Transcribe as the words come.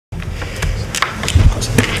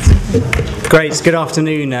Great, good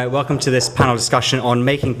afternoon. Welcome to this panel discussion on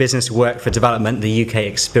making business work for development, the UK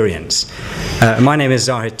experience. My name is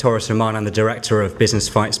Zahid Torres-Rahman. I'm the Director of Business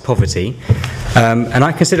Fights Poverty. And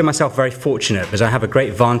I consider myself very fortunate because I have a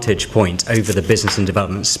great vantage point over the business and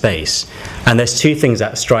development space. And there's two things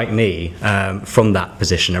that strike me from that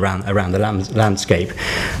position around the landscape.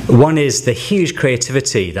 One is the huge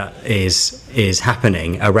creativity that is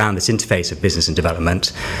happening around this interface of business and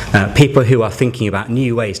development. People who are thinking about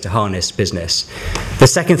new ways to harness business. The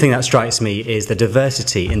second thing that strikes me is the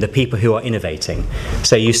diversity in the people who are innovating.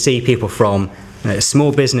 So you see people from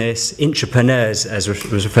small business, entrepreneurs, as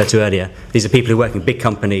was referred to earlier. These are people who work in big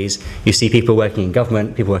companies. You see people working in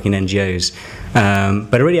government, people working in NGOs,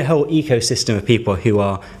 but really a whole ecosystem of people who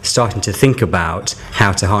are starting to think about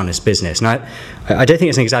how to harness business. And I don't think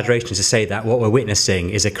it's an exaggeration to say that what we're witnessing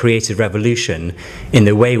is a creative revolution in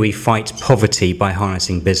the way we fight poverty by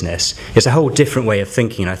harnessing business. It's a whole different way of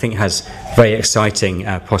thinking, and I think has very exciting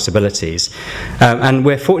possibilities. And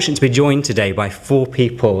we're fortunate to be joined today by four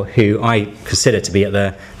people who I consider to be at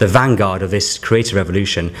the vanguard of this creative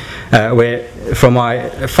revolution. We're from my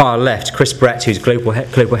far left, Chris Brett, who's Global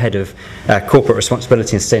Head of Corporate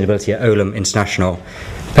Responsibility and Sustainability at Olam International.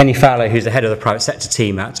 Penny Fowler, who's the head of the private sector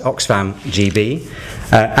team at Oxfam GB.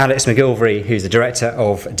 MacGillivray, who's the Director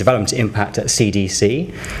of Development Impact at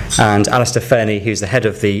CDC. And Alistair Fernie, who's the head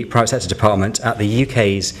of the private sector department at the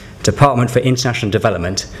UK's Department for International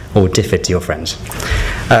Development, or DFID to your friends.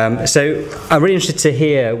 So I'm really interested to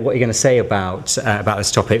hear what you're going to say about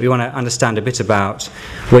this topic. We want to understand a bit about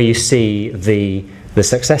where you see the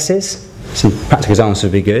successes. Some practical examples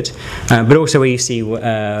would be good, but also where you see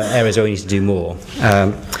areas where we need to do more.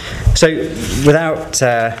 So without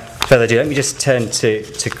further ado, let me just turn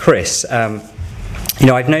to Chris. I've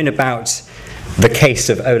known about the case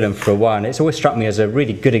of Olam for a while, and it's always struck me as a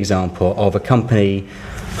really good example of a company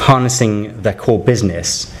harnessing their core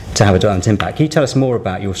business to have a development impact. Can you tell us more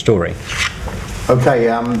about your story? Okay,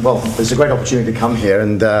 well, it's a great opportunity to come here,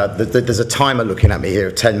 and there's a timer looking at me here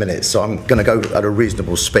of 10 minutes, so I'm going to go at a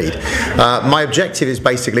reasonable speed. My objective is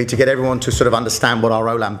basically to get everyone to sort of understand what our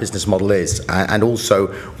Olam business model is, and also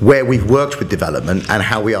where we've worked with development and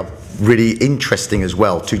how we are really interesting as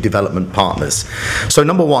well to development partners. So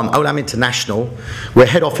number one, Olam International, we're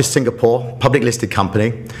head office Singapore, public listed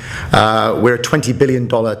company. We're a $20 billion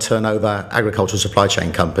turnover agricultural supply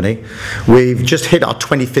chain company. We've just hit our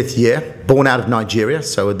 25th year, born out of Nigeria,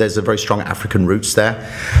 so there's a very strong African roots there.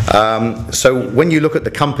 So when you look at the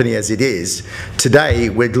company as it is, today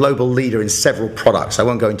we're global leader in several products. I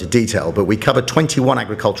won't go into detail, but we cover 21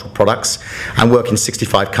 agricultural products and work in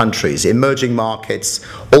 65 countries, emerging markets,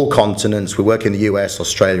 all continents. We work in the US,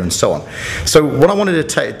 Australia, and so on. So what I wanted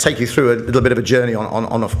to take you through a little bit of a journey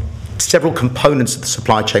on several components of the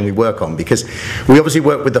supply chain we work on, because we obviously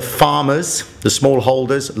work with the farmers, the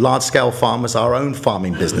smallholders, large-scale farmers, our own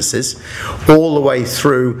farming businesses, all the way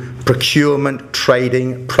through procurement,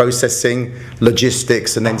 trading, processing,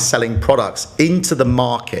 logistics, and then selling products into the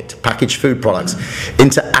market, packaged food products,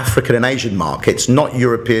 into African and Asian markets, not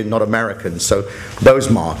European, not American, so those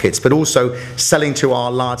markets, but also selling to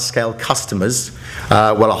our large-scale customers,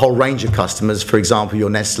 well, a whole range of customers, for example, your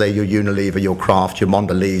Nestle, your Unilever, your Kraft, your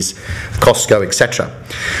Mondelez, Costco, etc.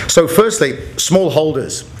 So firstly,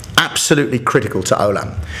 smallholders, absolutely critical to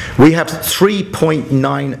Olam. We have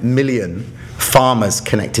 3.9 million farmers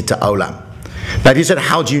connected to Olam. Now, if you said,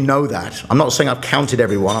 how do you know that? I'm not saying I've counted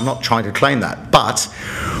everyone, I'm not trying to claim that, but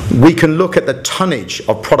we can look at the tonnage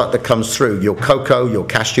of product that comes through, your cocoa, your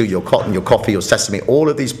cashew, your cotton, your coffee, your sesame, all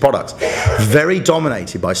of these products, very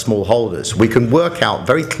dominated by smallholders. We can work out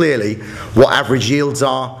very clearly what average yields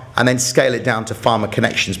are, and then scale it down to farmer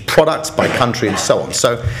connections, products by country, and so on.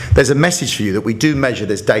 So there's a message for you that we do measure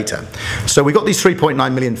this data. So we've got these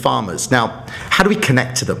 3.9 million farmers. Now, how do we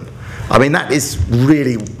connect to them? I mean, that is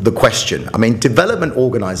really the question. I mean, development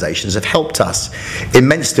organizations have helped us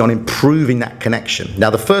immensely on improving that connection. Now,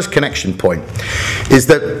 the first connection point is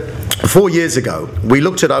that 4 years ago, we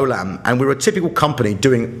looked at Olam, and we were a typical company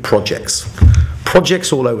doing projects.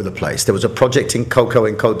 Projects all over the place. There was a project in cocoa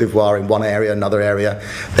in Côte d'Ivoire in one area, another area.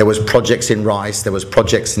 There was projects in rice, there was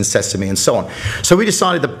projects in sesame, and so on. So we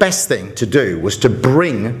decided the best thing to do was to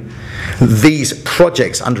bring these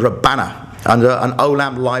projects under a banner under an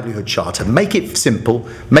Olam livelihood charter. Make it simple,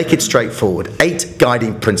 make it straightforward. 8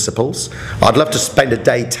 guiding principles. I'd love to spend a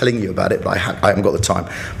day telling you about it, but I haven't got the time.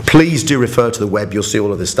 Please do refer to the web, you'll see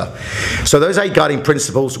all of this stuff. So those 8 guiding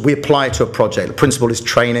principles, we apply it to a project. A principle is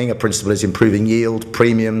training, a principle is improving yield,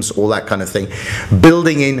 premiums, all that kind of thing.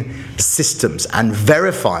 Building in systems and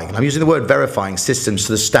verifying, and I'm using the word verifying, systems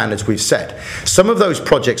to the standards we've set. Some of those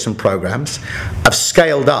projects and programs have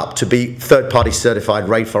scaled up to be third-party certified,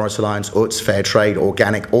 Rainforest Alliance, UTZ, Fair Trade,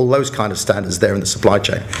 Organic, all those kind of standards there in the supply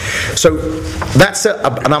chain. So that's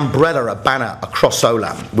an umbrella, a banner across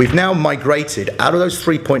Olam. We've now migrated, out of those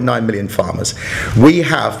 3.9 million farmers, we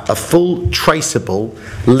have a full traceable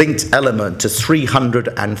linked element to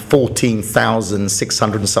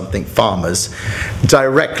 314,600 and something farmers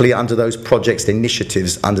directly under those projects,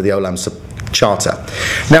 initiatives under the Olam Charter.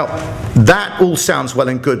 Now, that all sounds well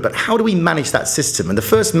and good, but how do we manage that system? And the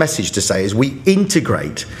first message to say is we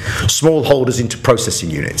integrate smallholders into processing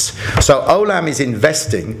units. So Olam is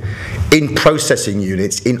investing in processing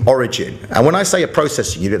units in origin. And when I say a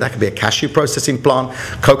processing unit, that could be a cashew processing plant,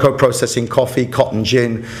 cocoa processing, coffee, cotton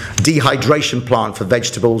gin, dehydration plant for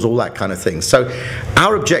vegetables, all that kind of thing. So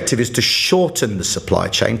our objective is to shorten the supply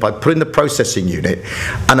chain by putting the processing unit,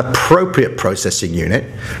 an appropriate processing unit,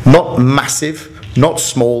 not massive, not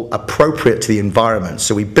small, appropriate to the environment.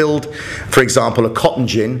 So we build, for example, a cotton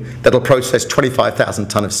gin that'll process 25,000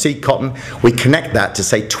 tonne of seed cotton. We connect that to,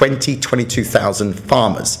 say, 22,000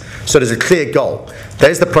 farmers. So there's a clear goal.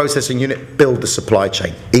 There's the processing unit, build the supply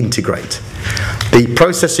chain, integrate. The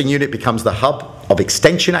processing unit becomes the hub of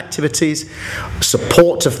extension activities,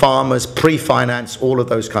 support to farmers, pre-finance, all of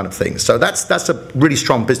those kind of things. So that's a really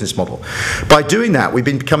strong business model. By doing that, we've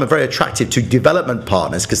become very attractive to development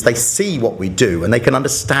partners because they see what we do and they can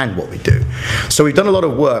understand what we do. So we've done a lot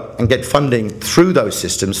of work and get funding through those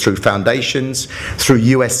systems, through foundations, through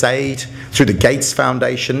USAID, through the Gates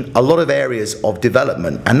Foundation, a lot of areas of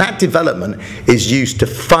development. And that development is used to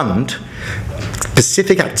fund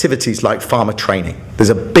specific activities like farmer training. There's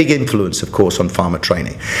a big influence, of course, on farmer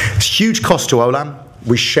training. It's huge cost to Olam.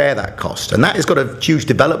 We share that cost, and that has got a huge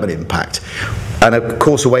development impact, and of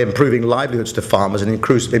course a way of improving livelihoods to farmers and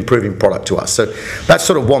improving product to us. So that's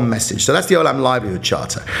sort of one message. So that's the Olam Livelihood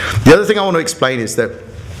Charter. The other thing I want to explain is that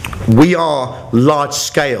we are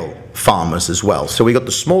large-scale farmers as well. So we've got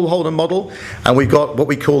the smallholder model, and we've got what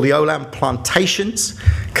we call the Olam plantations,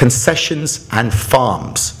 concessions, and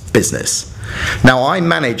farms business. Now, I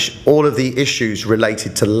manage all of the issues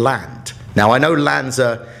related to land. Now, I know land's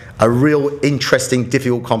a real interesting,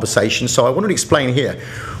 difficult conversation, so I wanted to explain here.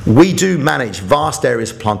 We do manage vast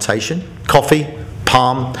areas of plantation, coffee,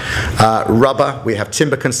 palm, rubber, we have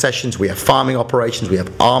timber concessions, we have farming operations, we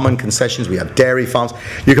have almond concessions, we have dairy farms.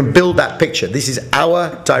 You can build that picture. This is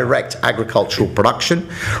our direct agricultural production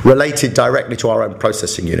related directly to our own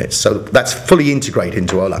processing units. So that's fully integrated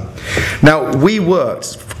into Olam. Now, we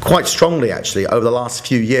worked quite strongly actually over the last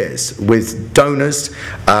few years with donors,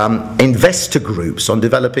 investor groups on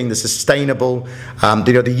developing the sustainable,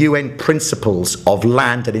 the UN principles of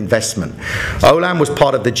land and investment. Olam was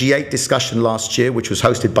part of the G8 discussion last year, which was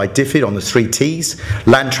hosted by DFID on the 3 T's,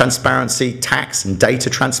 land transparency, tax and data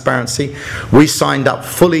transparency. We signed up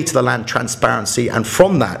fully to the land transparency, and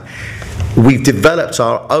from that we've developed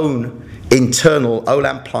our own internal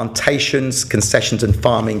Olam plantations, concessions and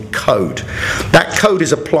farming code. That code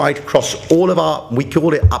is applied across all of our, we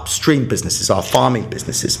call it upstream businesses, our farming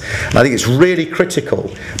businesses. And I think it's really critical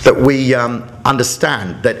that we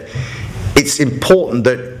understand that it's important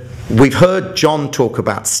that we've heard John talk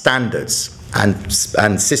about standards and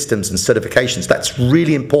systems and certifications. That's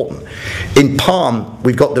really important. In palm,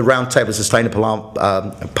 we've got the Roundtable of Sustainable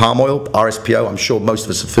Palm Oil, RSPO. I'm sure most of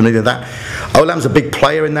us are familiar with that. Olam's a big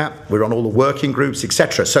player in that. We're on all the working groups,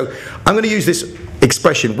 etc. So I'm going to use this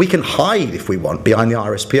expression. We can hide, if we want, behind the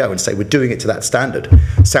RSPO and say we're doing it to that standard.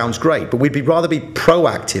 Sounds great, but we'd rather be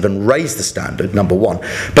proactive and raise the standard, number one.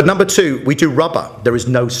 But number two, we do rubber. There is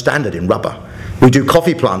no standard in rubber. We do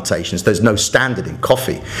coffee plantations. There's no standard in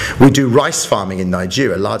coffee. We do rice farming in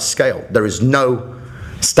Nigeria, large scale. There is no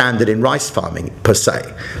standard in rice farming per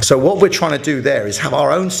se. So what we're trying to do there is have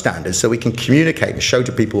our own standards so we can communicate and show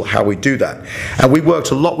to people how we do that. And we worked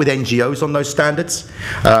a lot with NGOs on those standards,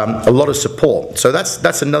 a lot of support. So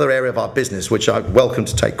that's another area of our business which I'm welcome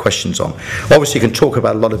to take questions on. Obviously you can talk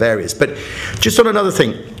about a lot of areas, but just on another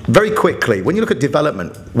thing, very quickly, when you look at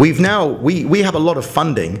development, we have a lot of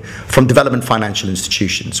funding from development financial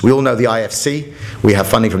institutions. We all know the IFC. We have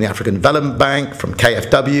funding from the African Development Bank, from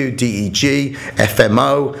KfW, DEG,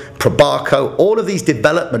 FMO, Probarco. All of these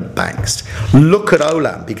development banks look at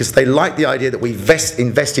Olam because they like the idea that we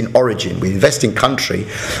invest in origin, we invest in country,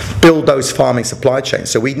 build those farming supply chains.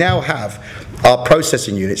 So we now have our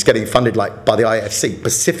processing units getting funded by the IFC,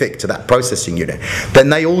 specific to that processing unit. Then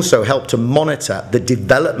they also help to monitor the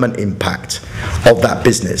development impact of that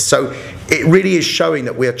business. So it really is showing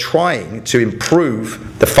that we are trying to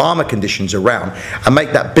improve the farmer conditions around and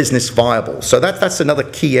make that business viable. So that's another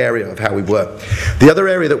key area of how we work. The other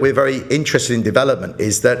area that we're very interested in development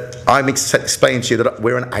is that I'm explaining to you that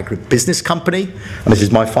we're an agribusiness company, and this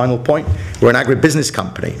is my final point. We're an agribusiness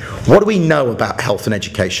company. What do we know about health and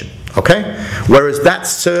education? Okay? Whereas that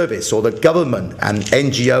service, or the government and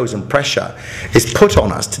NGOs and pressure, is put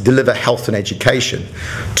on us to deliver health and education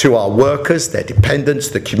to our workers, their dependents,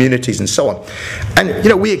 the communities, and so on.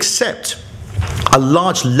 And, we accept a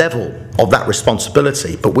large level of that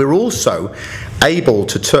responsibility, but we're also able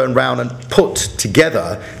to turn around and put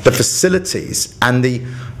together the facilities and the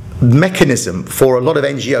mechanism for a lot of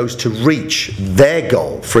NGOs to reach their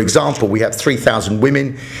goal. For example, we have 3,000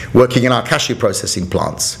 women working in our cashew processing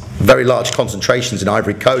plants, very large concentrations in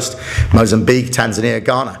Ivory Coast, Mozambique, Tanzania,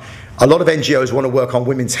 Ghana. A lot of NGOs want to work on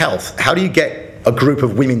women's health. How do you get a group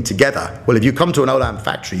of women together? Well, if you come to an Olam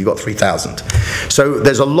factory, you've got 3,000. So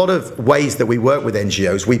there's a lot of ways that we work with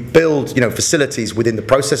NGOs. We build, facilities within the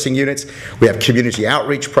processing units. We have community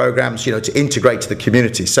outreach programs, to integrate to the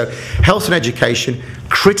community. So health and education,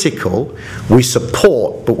 critical. We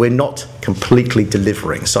support, but we're not completely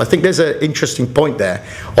delivering. So I think there's an interesting point there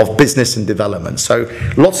of business and development. So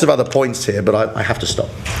lots of other points here, but I have to stop.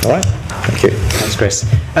 All right? Thank you. Thanks, Chris.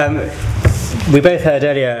 We both heard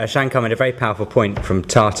earlier, Shankar made a very powerful point from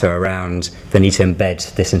Tata around the need to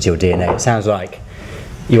embed this into your DNA. It sounds like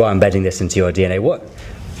you are embedding this into your DNA.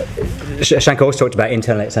 Shankar also talked about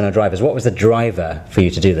internal and external drivers. What was the driver for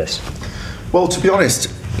you to do this? Well, to be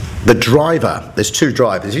honest, the driver, there's two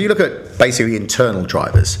drivers. If you look at basically internal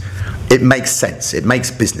drivers, it makes sense. It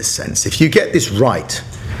makes business sense. If you get this right,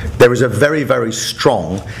 there is a very, very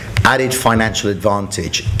strong added financial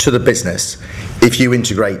advantage to the business if you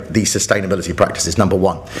integrate these sustainability practices, number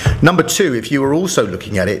one. Number two, if you are also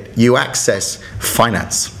looking at it, you access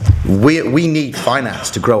finance. We need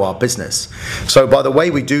finance to grow our business. So by the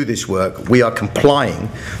way we do this work, we are complying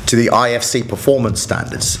to the IFC performance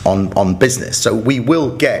standards on business. So we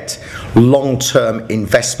will get long-term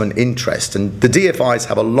investment interest. And the DFIs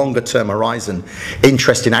have a longer-term horizon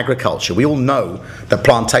interest in agriculture. We all know that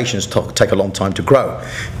plantations take a long time to grow.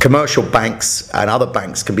 Commercial banks and other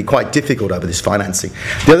banks can be quite difficult over this financing.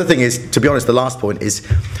 The other thing is, to be honest, the last point is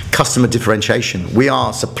customer differentiation. We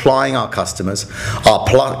are supplying our customers.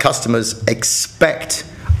 Our customers expect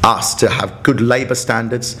us to have good labour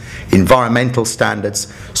standards, environmental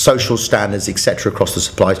standards, social standards, etc. across the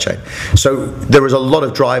supply chain. So there is a lot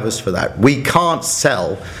of drivers for that. We can't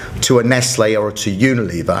sell to a Nestle or to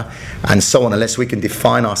Unilever and so on unless we can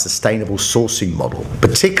define our sustainable sourcing model,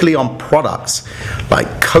 particularly on products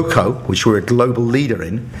like cocoa, which we're a global leader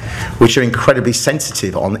in, which are incredibly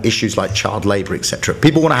sensitive on issues like child labour, etc.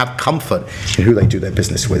 People want to have comfort in who they do their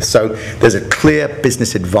business with. So there's a clear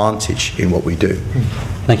business advantage in what we do.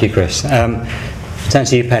 Thank you, Chris. Turn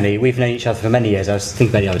to you, Penny. We've known each other for many years. I was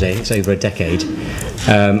thinking about it the other day. It's over a decade.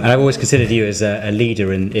 And I've always considered you as a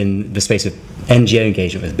leader in the space of NGO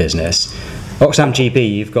engagement with business. Oxfam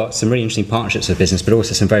GB, you've got some really interesting partnerships with business, but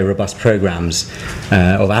also some very robust programs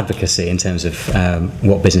of advocacy in terms of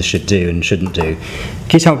what business should do and shouldn't do.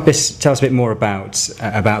 Can you tell us a bit more about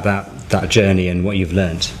that journey and what you've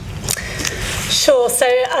learned? Sure. So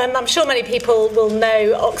I'm sure many people will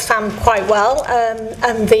know Oxfam quite well,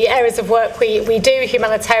 and the areas of work we do: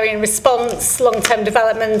 humanitarian response, long-term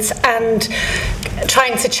development, and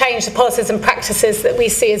trying to change the policies and practices that we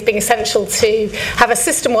see as being essential to have a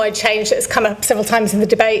system-wide change that has come up several times in the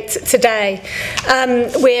debate today.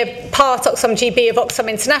 We're part, Oxfam GB, of Oxfam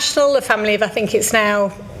International, a family of, I think it's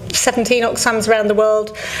now 17 Oxfams around the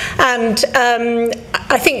world, and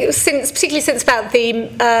I think particularly since about the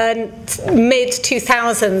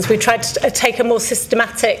mid-2000s, we tried to take a more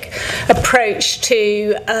systematic approach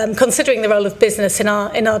to considering the role of business in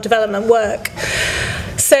our development work.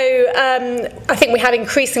 So I think we had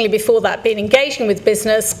increasingly before that been engaging with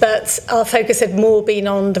business, but our focus had more been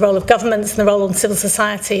on the role of governments and the role of civil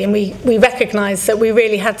society, and we recognised that we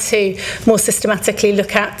really had to more systematically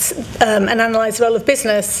look at and analyse the role of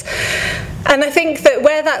business. And I think that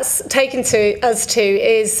where that's taken us to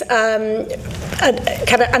is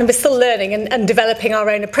and we're still learning and developing our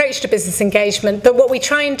own approach to business engagement, but what we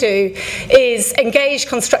try and do is engage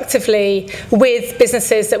constructively with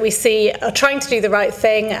businesses that we see are trying to do the right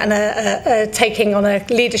thing and are taking on a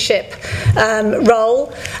leadership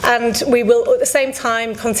role, and we will at the same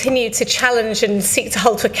time continue to challenge and seek to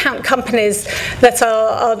hold to account companies that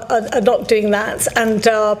are not doing that and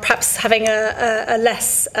are perhaps having a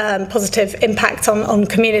less positive impact on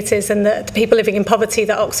communities and the people living in poverty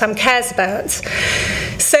that Oxfam cares about.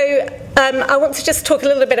 So I want to just talk a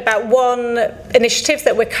little bit about one initiative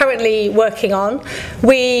that we're currently working on.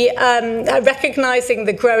 We are recognising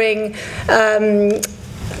the growing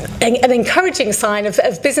an encouraging sign of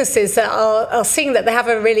businesses that are seeing that they have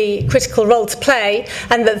a really critical role to play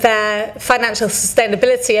and that their financial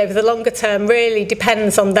sustainability over the longer term really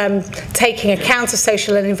depends on them taking account of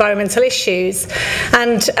social and environmental issues.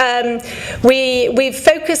 And we've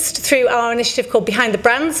focused through our initiative called Behind the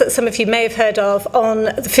Brands, that some of you may have heard of, on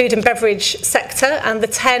the food and beverage sector and the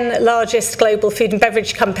 10 largest global food and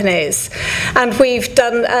beverage companies. And we've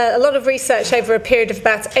done a lot of research over a period of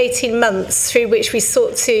about 18 months through which we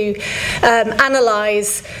sought to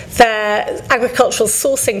analyse their agricultural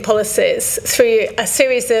sourcing policies through a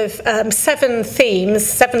series of 7 themes,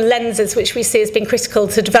 7 lenses which we see as being critical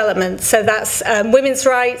to development. So that's women's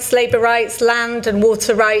rights, labour rights, land and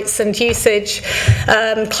water rights and usage,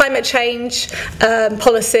 climate change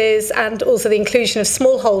policies, and also the inclusion of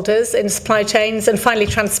smallholders in supply chains, and finally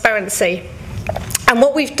transparency. And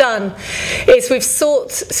what we've done is we've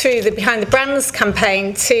sought through the Behind the Brands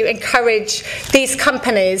campaign to encourage these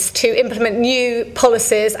companies to implement new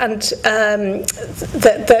policies and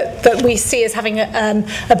that we see as having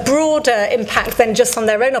a broader impact than just on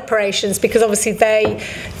their own operations, because obviously they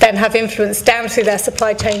then have influence down through their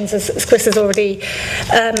supply chains, as Chris has already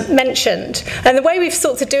mentioned. And the way we've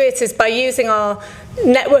sought to do it is by using our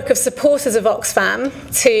network of supporters of Oxfam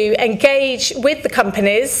to engage with the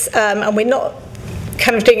companies, and we're not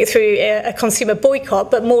kind of doing it through a consumer boycott,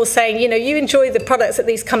 but more saying, you know, you enjoy the products that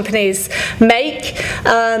these companies make.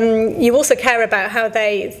 You also care about how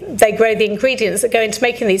they grow the ingredients that go into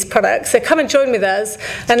making these products. So come and join with us,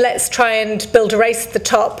 and let's try and build a race to the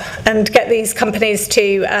top and get these companies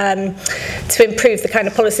to improve the kind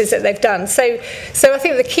of policies that they've done. So I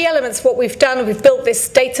think the key elements of what we've done, we've built this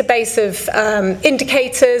database of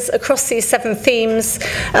indicators across these 7 themes.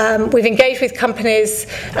 We've engaged with companies,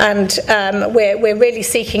 and we're really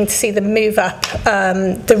seeking to see them move up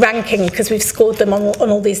the ranking, because we've scored them on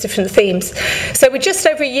all these different themes. So we're just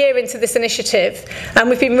over a year into this initiative, and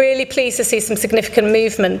we've been really pleased to see some significant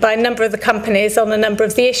movement by a number of the companies on a number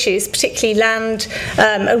of the issues, particularly land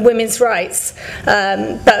and women's rights.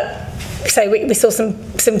 So we saw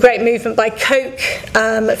some great movement by Coke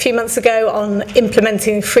a few months ago on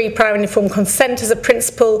implementing free, prior and informed consent as a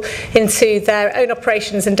principle into their own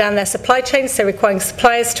operations and down their supply chains, so requiring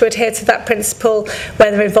suppliers to adhere to that principle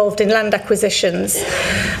where they're involved in land acquisitions.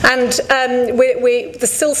 And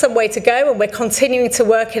there's still some way to go, and we're continuing to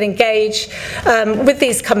work and engage with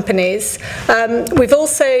these companies. We've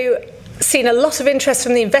also seen a lot of interest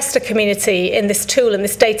from the investor community in this tool and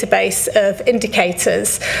this database of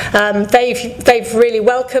indicators. They've really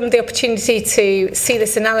welcomed the opportunity to see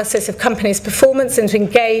this analysis of companies' performance and to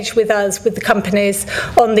engage with us, with the companies,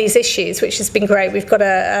 on these issues, which has been great. We've got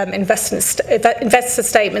an investor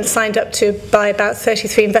statement signed up to by about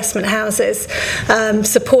 33 investment houses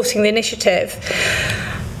supporting the initiative.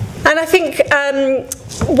 And I think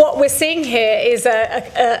what we're seeing here is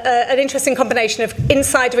an interesting combination of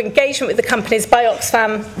insider engagement with the companies by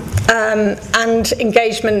Oxfam and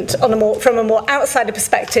engagement from a more outsider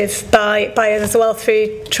perspective by us as well,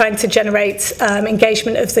 through trying to generate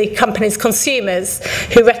engagement of the company's consumers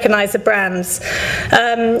who recognise the brands.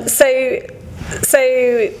 So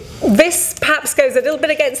this perhaps goes a little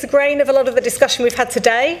bit against the grain of a lot of the discussion we've had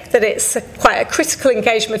today, that it's quite a critical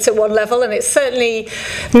engagement at one level, and it's certainly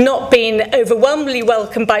not been overwhelmingly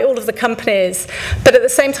welcomed by all of the companies. But at the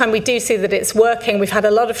same time, we do see that it's working. We've had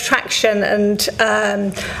a lot of traction, and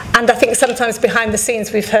I think sometimes behind the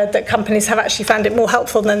scenes we've heard that companies have actually found it more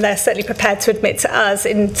helpful than they're certainly prepared to admit to us,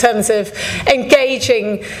 in terms of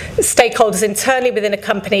engaging stakeholders internally within a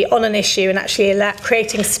company on an issue and actually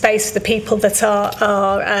creating space for the people that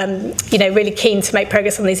are really keen to make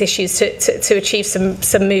progress on these issues to achieve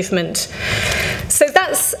some movement. So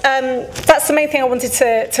that's the main thing I wanted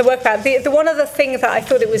to work about. The one other thing that I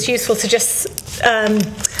thought it was useful to just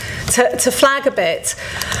to flag a bit,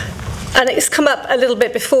 and it's come up a little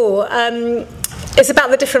bit before, is about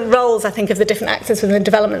the different roles, I think, of the different actors within the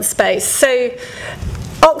development space. So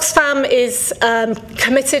Oxfam is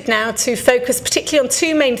committed now to focus particularly on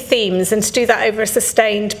two main themes and to do that over a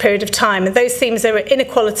sustained period of time. And those themes are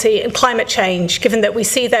inequality and climate change, given that we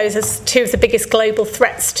see those as two of the biggest global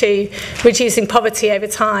threats to reducing poverty over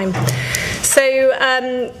time. So,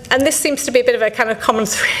 and this seems to be a bit of a kind of common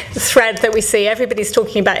thread that we see. Everybody's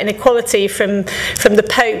talking about inequality from the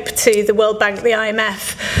Pope to the World Bank, the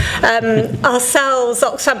IMF. Ourselves,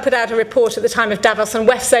 Oxfam put out a report at the time of Davos, and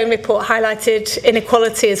WEF's own report highlighted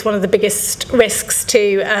inequality is one of the biggest risks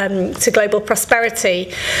to global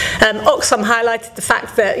prosperity. Oxfam highlighted the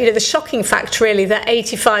fact that, the shocking fact really, that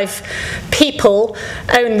 85 people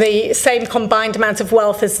own the same combined amount of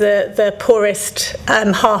wealth as the poorest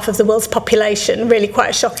half of the world's population. Really quite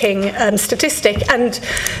a shocking statistic. And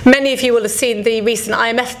many of you will have seen the recent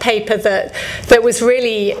IMF paper that was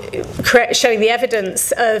really showing the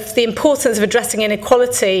evidence of the importance of addressing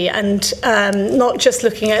inequality and not just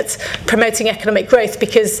looking at promoting economic growth,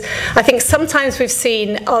 because I think sometimes we've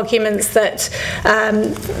seen arguments that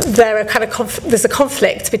there's a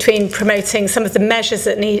conflict between promoting some of the measures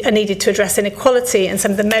that are needed to address inequality and some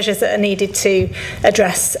of the measures that are needed to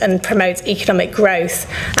address and promote economic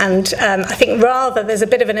growth. And I think rather there's a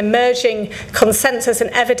bit of an emerging consensus and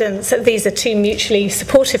evidence that these are two mutually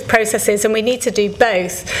supportive processes and we need to do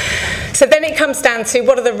both. So then it comes down to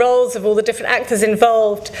what are the roles of all the different actors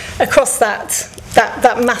involved across that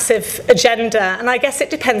massive agenda, and I guess it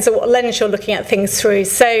depends on what lens you're looking at things through.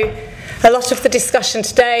 So a lot of the discussion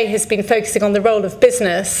today has been focusing on the role of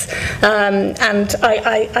business, and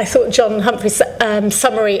I thought John Humphrey's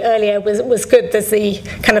summary earlier was good. There's the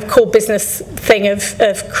kind of core business thing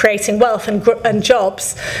of creating wealth and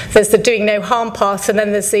jobs. There's the doing no harm part, and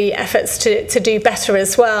then there's the efforts to do better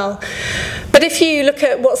as well. But if you look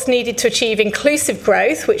at what's needed to achieve inclusive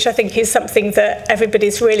growth, which I think is something that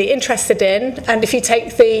everybody's really interested in, and if you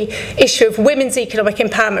take the issue of women's economic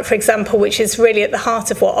empowerment, for example, which is really at the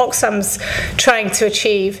heart of what Oxfam's trying to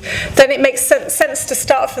achieve, then it makes sense to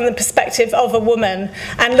start from the perspective of a woman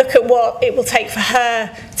and look at what it will take for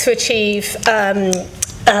her to achieve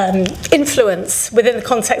influence within the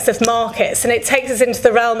context of markets. And it takes us into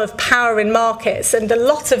the realm of power in markets and a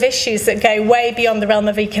lot of issues that go way beyond the realm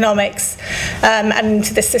of economics and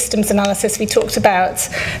into the systems analysis we talked about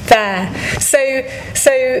there. So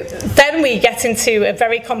then we get into a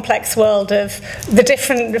very complex world of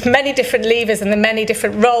many different levers and the many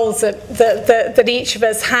different roles that each of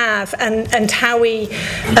us have, and how we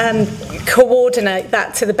coordinate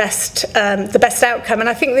that to the best outcome. And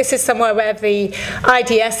I think this is somewhere where the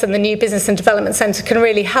IDS and the New Business and Development Centre can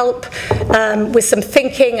really help with some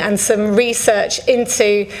thinking and some research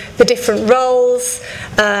into the different roles,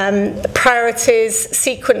 priorities,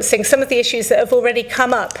 sequencing, some of the issues that have already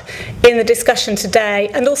come up in the discussion today,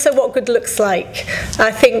 and also what good looks like.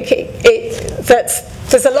 I think that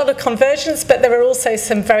there's a lot of convergence, but there are also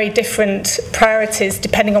some very different priorities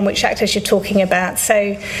depending on which actors you're talking about.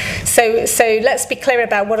 So let's be clear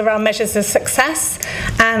about what are our measures of success,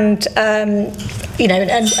 and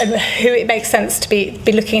and who it makes sense to be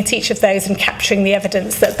looking at each of those and capturing the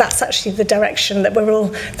evidence that that's actually the direction that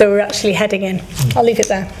we're actually heading in. I'll leave it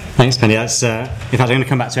there. Thanks, Penny. That's in fact, I'm going to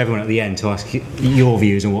come back to everyone at the end to ask your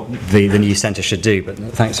views on what the new centre should do. But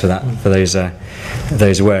thanks for that, for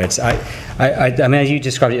those words. I mean, as you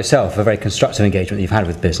described it yourself, a very constructive engagement that you've had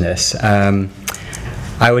with business.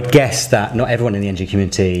 I would guess that not everyone in the NGO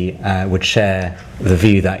community would share the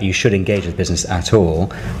view that you should engage with business at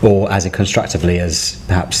all, or as constructively as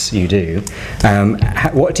perhaps you do.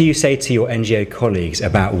 What do you say to your NGO colleagues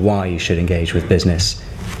about why you should engage with business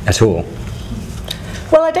at all?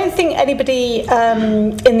 Well, I don't think anybody in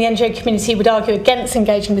the NGO community would argue against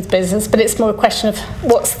engaging with business, but it's more a question of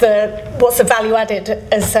what's the value added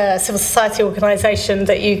as a civil society organisation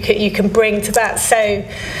that you can bring to that. So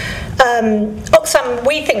Oxfam,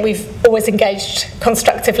 we think we've always engaged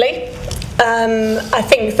constructively. I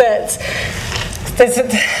think that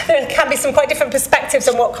there can be some quite different perspectives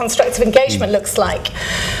on what constructive engagement looks like.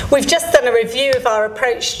 We've just done a review of our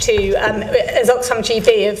approach to, as Oxfam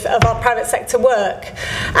GB, of our private sector work,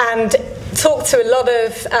 and talked to a lot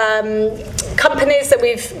of companies that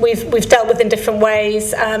we've dealt with in different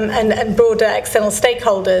ways, and broader external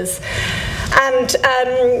stakeholders. And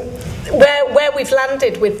where we've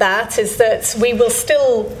landed with that is that we will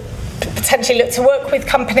still potentially look to work with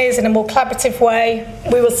companies in a more collaborative way.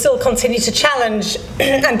 We will still continue to challenge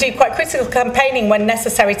and do quite critical campaigning when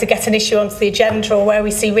necessary to get an issue onto the agenda, or where we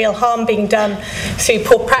see real harm being done through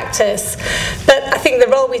poor practice. But I think the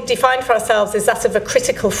role we've defined for ourselves is that of a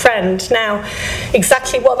critical friend. Now,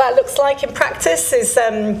 exactly what that looks like in practice is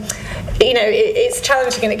it's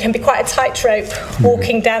challenging, and it can be quite a tightrope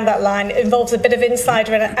walking down that line. It involves a bit of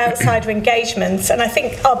insider and outsider engagement, and I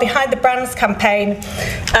think our Behind the Brands campaign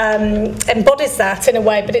embodies that in a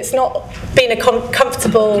way, but it's not been a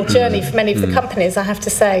comfortable journey for many of the companies, I have to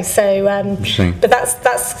say. So, but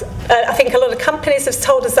that's I think a lot of companies have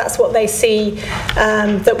told us that's what they see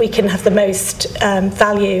that we can have the most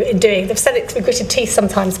value in doing. They've said it to be gritted teeth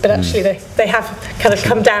sometimes, but actually they have kind of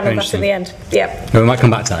come down on that in the end. Yeah. Well, we might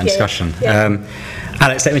come back to that in discussion. Yeah.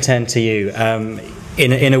 Alex, let me turn to you.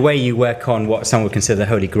 In a way, you work on what some would consider the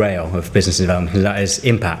holy grail of business development, and that is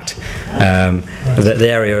impact, the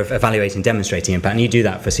area of evaluating and demonstrating impact, and you do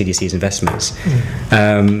that for CDC's investments.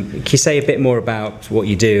 Can you say a bit more about what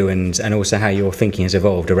you do and also how your thinking has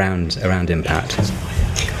evolved around impact?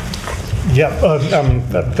 Yeah,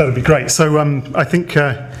 that'd be great. So I think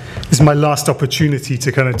this is my last opportunity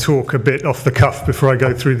to kind of talk a bit off the cuff before I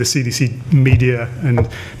go through the CDC media and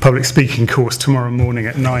public speaking course tomorrow morning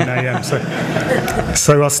at 9 a.m.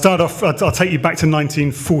 So I'll start off, I'll take you back to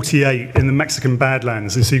 1948 in the Mexican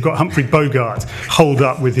Badlands. And so you've got Humphrey Bogart holed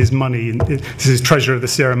up with his money. This is Treasure of the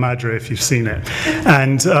Sierra Madre, if you've seen it.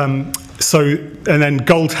 And then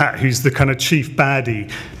Gold Hat, who's the kind of chief baddie,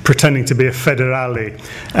 pretending to be a federale,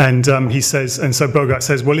 and he says, and so Bogart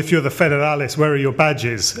says, well, if you're the federales, where are your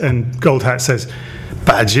badges? And Gold Hat says,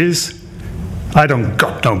 badges? I don't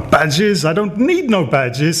got no badges. I don't need no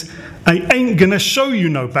badges. I ain't gonna show you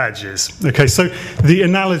no badges. Okay, so the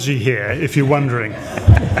analogy here, if you're wondering,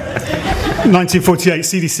 1948,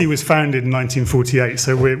 CDC was founded in 1948,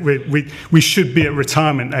 so we should be at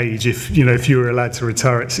retirement age if you were allowed to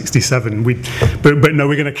retire at 67. But no,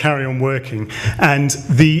 we're going to carry on working. And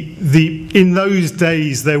in those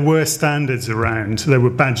days there were standards around, there were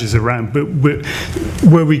badges around, but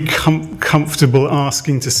were we comfortable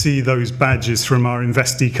asking to see those badges from our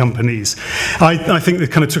investee companies? I think it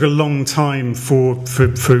kind of took a long time for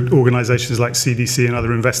organisations like CDC and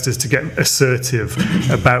other investors to get assertive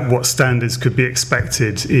about what standards could be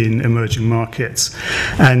expected in emerging markets,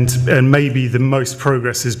 and maybe the most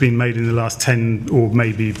progress has been made in the last 10 or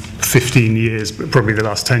maybe 15 years, but probably the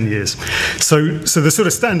last 10 years. So the sort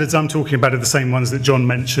of standards I'm talking about are the same ones that John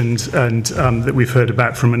mentioned and that we've heard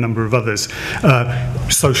about from a number of others.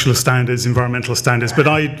 Social standards, environmental standards, but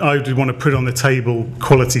I would want to put on the table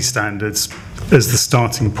quality standards as the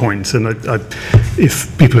starting point. And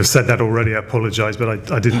if people have said that already, I apologise, but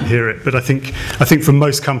I didn't hear it. But I think for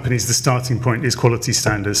most companies, the starting point is quality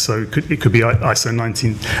standards. So it could be ISO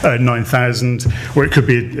 9000, or it could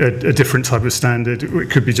be a different type of standard, or it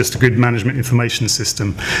could be just a good management information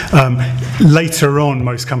system. Later on,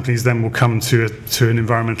 most companies then will come to an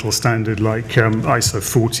environmental standard like ISO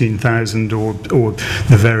 14000 or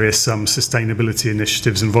the various sustainability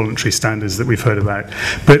initiatives and voluntary standards that we've heard about.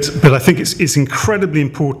 But I think it's incredibly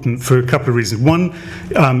important for a couple of reasons. One,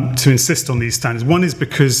 to insist on these standards. One is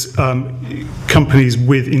because companies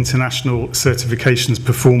with international certifications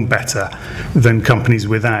perform better than companies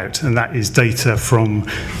without, and that is data from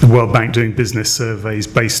the World Bank doing business surveys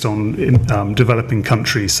based on developing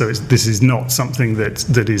countries. So this is not something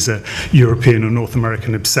that is a European or North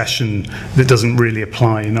American obsession that doesn't really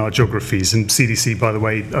apply in our geographies. And CDC, by the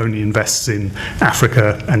way, only invests in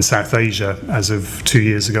Africa and South Asia as of 2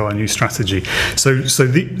 years ago, our new strategy. So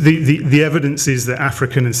the evidence is that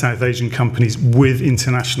African and South Asian companies with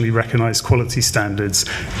internationally recognized quality standards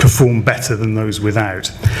perform better than those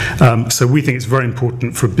without. So we think it's very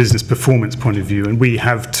important from a business performance point of view, and we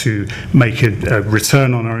have to make a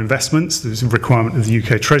return on our investments. There's a requirement of the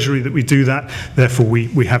UK Treasury that we do that. Therefore,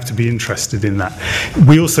 we have to be interested in that.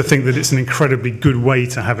 We also think that it's an incredibly good way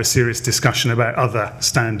to have a serious discussion about other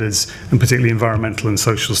standards, and particularly environmental and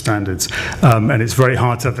social standards. And it's very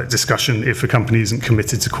hard to have that discussion if a company isn't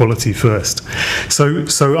committed to quality first.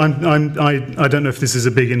 So I don't know if this is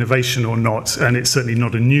a big innovation or not, and it's certainly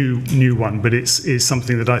not a new one, but it's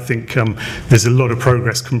something that I think there's a lot of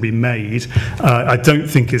progress can be made. I don't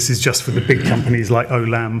think this is just for the big companies like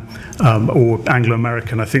Olam or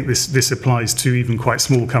Anglo-American. I think this applies to even quite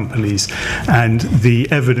small companies, and the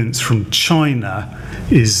evidence from China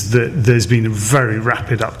is that there's been a very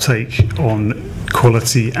rapid uptake on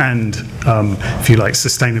quality and, if you like,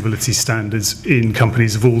 sustainability standards in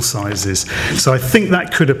companies of all sizes. So I think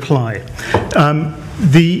that could apply.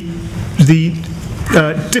 The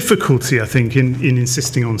difficulty, I think, in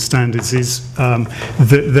insisting on standards is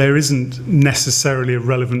that there isn't necessarily a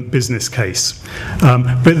relevant business case, from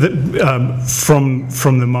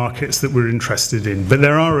the markets that we're interested in. But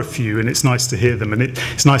there are a few, and it's nice to hear them. And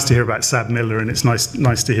it's nice to hear about Sad Miller, and it's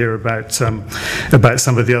nice to hear about some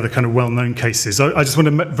of the other kind of well-known cases. I just want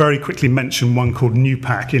to very quickly mention one called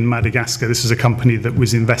Newpack in Madagascar. This is a company that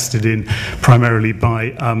was invested in primarily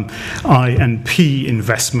by I&P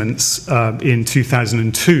Investments in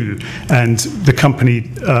 2002, and the company,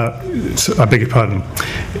 I beg your pardon,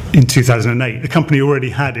 in 2008. The company already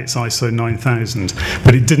had its ISO 9000,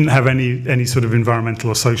 but it didn't have any sort of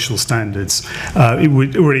environmental or social standards.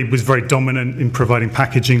 It already was very dominant in providing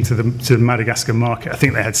packaging to the Madagascar market. I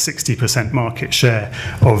think they had 60% market share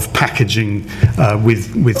of packaging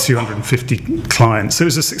with 250 clients. So it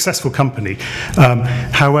was a successful company.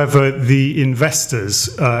 However, the investors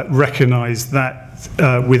recognized that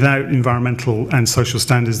without environmental and social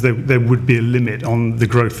standards, there would be a limit on the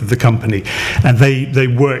growth of the company, and they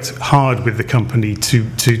worked hard with the company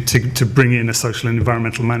to bring in a social and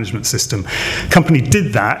environmental management system. The company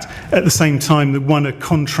did that at the same time that won a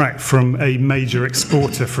contract from a major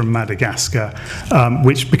exporter from Madagascar,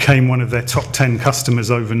 which became one of their top 10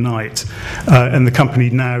 customers overnight, and the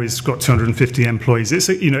company now has got 250 employees.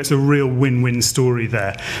 It's a real win-win story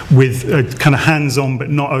there, with a kind of hands-on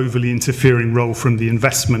but not overly interfering role from the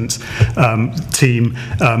investment team,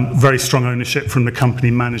 very strong ownership from the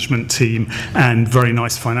company management team, and very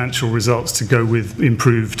nice financial results to go with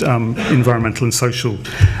improved environmental and social.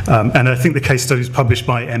 And I think the case study is published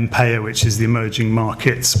by MPEA, which is the Emerging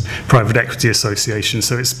Markets Private Equity Association.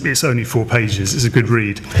 So it's only 4 pages. It's a good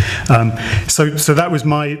read. So that was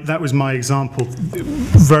my example.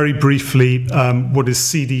 Very briefly, what does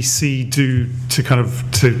CDC do to kind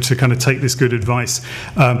of take this good advice?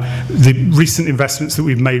 The recent investments that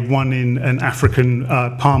we've made, one in an African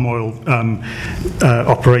palm oil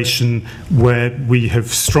operation, where we have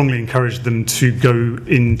strongly encouraged them to go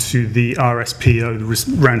into the RSPO, the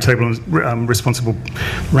Roundtable on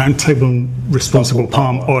Responsible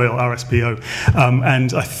Palm Oil, RSPO,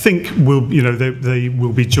 and I think they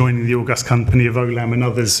will be joining the august company of Olam and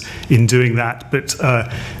others in doing that. But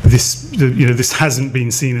this hasn't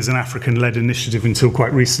been seen as an African-led initiative until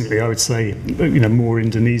quite recently. I would say more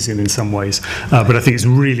Indonesian in some ways. But I think it's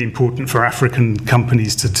really important for African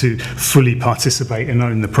companies to fully participate and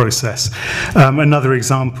own the process. Another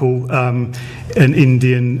example, an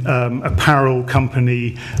Indian apparel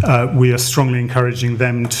company, we are strongly encouraging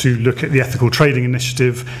them to look at the Ethical Trading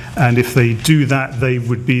Initiative, and if they do that, they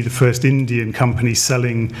would be the first Indian company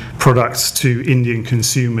selling products to Indian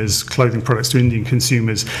consumers, clothing products to Indian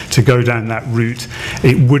consumers, to go down that route.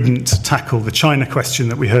 It wouldn't tackle the China question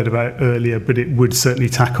that we heard about earlier, but it would certainly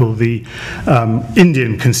tackle the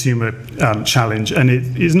Indian consumer challenge. And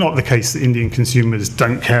it is not the case that Indian consumers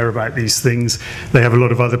don't care about these things. They have a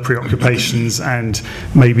lot of other preoccupations, and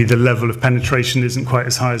maybe the level of penetration isn't quite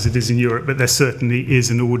as high as it is in Europe, but there certainly is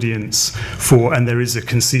an audience for, and there is a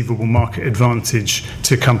conceivable market advantage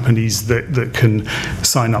to companies that can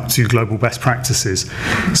sign up to global best practices.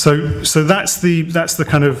 So that's the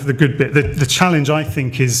kind of the good bit. The challenge, I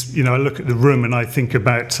think, is, I look at the room and I think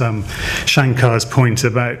about Shankar's point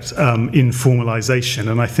about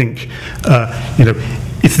informalization, and I think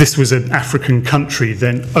if this was an African country,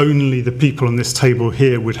 then only the people on this table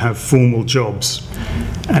here would have formal jobs,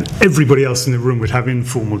 and everybody else in the room would have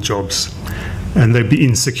informal jobs. And they'd be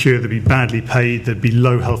insecure, they'd be badly paid, there'd be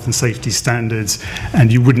low health and safety standards,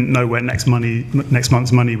 and you wouldn't know where next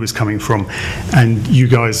month's money was coming from. And you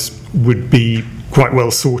guys would be quite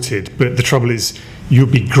well sorted, but the trouble is, you'll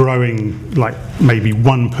be growing like maybe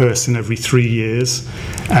one person every 3 years,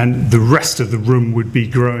 and the rest of the room would be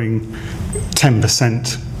growing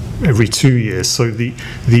 10% every 2 years. So the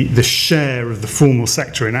share of the formal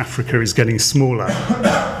sector in Africa is getting smaller.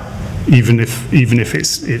 Even if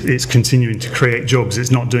it's continuing to create jobs, it's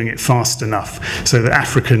not doing it fast enough. So the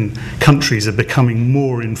African countries are becoming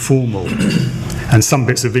more informal, and some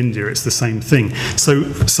bits of India, it's the same thing.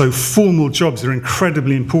 So formal jobs are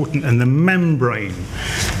incredibly important, and the membrane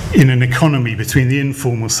in an economy between the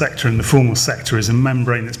informal sector and the formal sector is a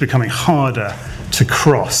membrane that's becoming harder to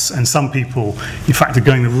cross, and some people, in fact, are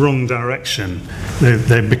going the wrong direction.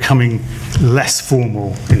 They're becoming less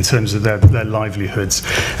formal in terms of their livelihoods.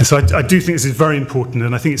 And so I I do think this is very important,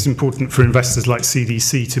 and I think it's important for investors like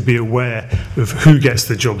CDC to be aware of who gets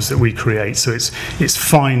the jobs that we create. So it's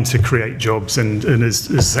fine to create jobs, and as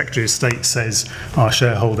the Secretary of State says, our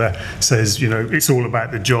shareholder says, it's all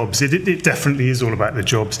about the jobs. It definitely is all about the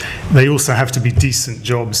jobs. They also have to be decent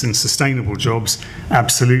jobs and sustainable jobs,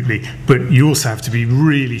 absolutely. But you also have to be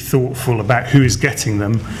really thoughtful about who is getting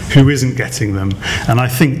them, who isn't getting them. And I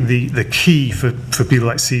think the key for people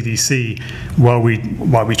like CDC, while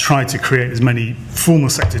we try to create as many formal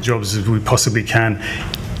sector jobs as we possibly can,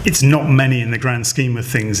 it's not many in the grand scheme of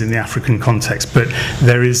things in the African context, but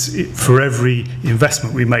there is, for every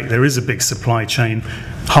investment we make, there is a big supply chain.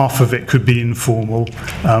 Half of it could be informal.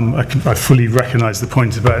 I fully recognise the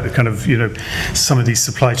point about the kind of, some of these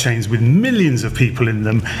supply chains with millions of people in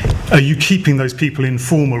them. Are you keeping those people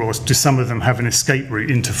informal, or do some of them have an escape route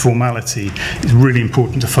into formality? It's really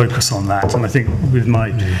important to focus on that. And I think with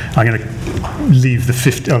I'm going to leave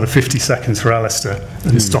the other 50 seconds for Alistair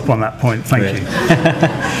and stop on that point. Thank you.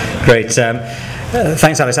 Great.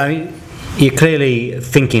 Thanks, Alistair. I mean, you're clearly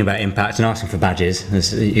thinking about impact and asking for badges,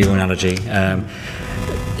 as your analogy.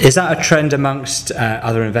 Is that a trend amongst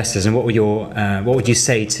other investors, and what would you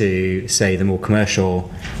say to, say, the more commercial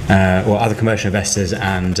or other commercial investors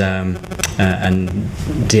and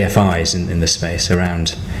DFIs in this space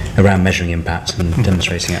around measuring impact and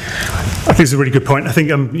demonstrating it? I think it's a really good point. I think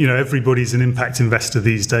everybody's an impact investor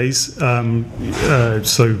these days.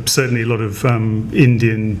 So certainly a lot of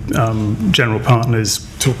Indian general partners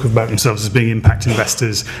talk about themselves as being impact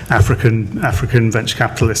investors, African venture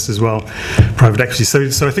capitalists as well, private equity.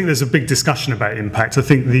 So I think there's a big discussion about impact. I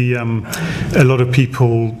think a lot of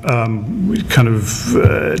people kind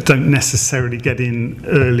of don't necessarily get in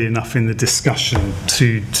early enough in the discussion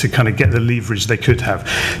to kind of get the leverage they could have.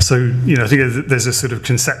 So I think there's a sort of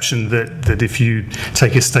conception that if you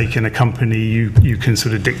take a stake in a company, you can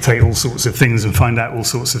sort of dictate all sorts of things and find out all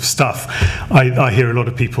sorts of stuff. I hear a lot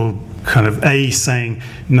of people kind of saying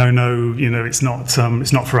no, it's not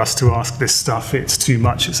for us to ask this stuff, it's too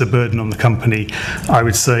much, it's a burden on the company. I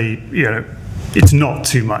would say it's not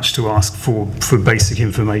too much to ask for basic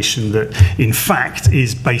information that in fact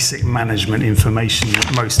is basic management information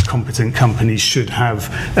that most competent companies should have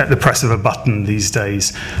at the press of a button these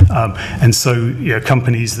days. And so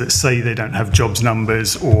companies that say they don't have jobs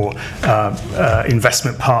numbers, or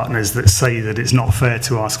investment partners that say that it's not fair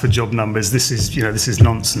to ask for job numbers, this is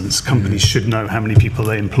nonsense. Companies should know how many people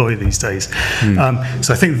they employ these days.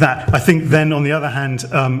 So I think then on the other hand,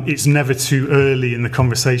 it's never too early in the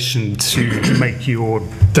conversation to make your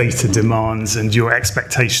data demands and your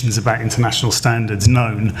expectations about international standards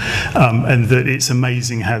known, and that it's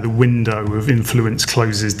amazing how the window of influence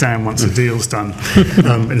closes down once a deal's done.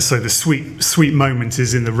 And so the sweet moment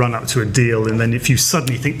is in the run-up to a deal, and then if you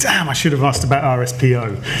suddenly think, damn, I should have asked about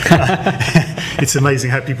RSPO, it's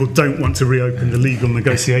amazing how people don't want to reopen the legal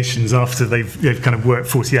negotiations after they've kind of worked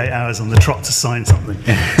 48 hours on the trot to sign something.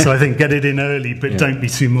 So I think get it in early, but don't be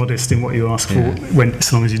too modest in what you ask for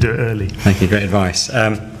as long as you do it early. Thank you. Great advice.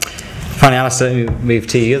 Finally, Alistair, let me move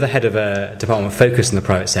to you. You're the head of a department focused on the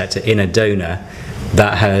private sector in a donor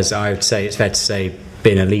that has, I would say, it's fair to say,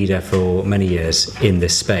 been a leader for many years in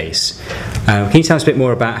this space. Can you tell us a bit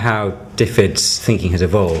more about how DFID's thinking has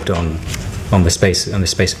evolved on the space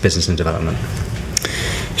of business and development?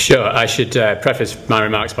 Sure. I should preface my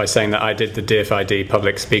remarks by saying that I did the DFID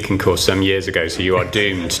public speaking course some years ago, so you are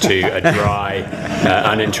doomed to a dry,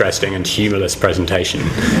 uninteresting and humorless presentation.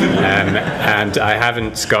 And I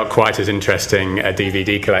haven't got quite as interesting a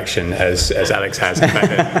DVD collection as Alex has. In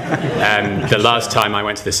fact, the last time I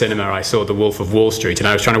went to the cinema, I saw The Wolf of Wall Street, and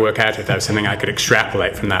I was trying to work out if there was something I could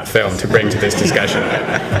extrapolate from that film to bring to this discussion.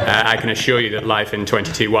 I can assure you that Life in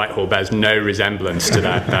 22 Whitehall bears no resemblance to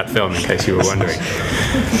that film, in case you were wondering.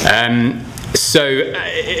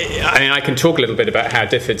 I can talk a little bit about how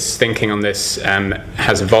DFID's thinking on this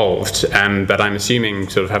has evolved, but I'm assuming,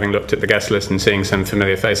 sort of having looked at the guest list and seeing some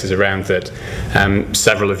familiar faces around, that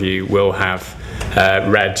several of you will have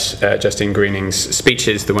read Justine Greening's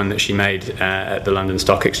speeches, the one that she made at the London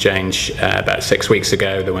Stock Exchange about 6 weeks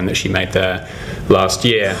ago, the one that she made there last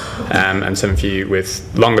year, and some of you with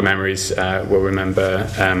longer memories will remember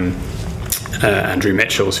Andrew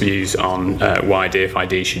Mitchell's views on why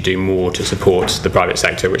DFID should do more to support the private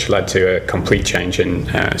sector, which led to a complete change in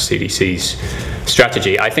CDC's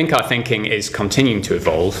strategy. I think our thinking is continuing to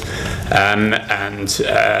evolve, and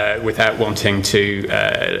without wanting to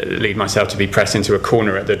lead myself to be pressed into a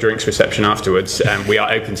corner at the drinks reception afterwards, we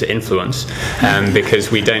are open to influence,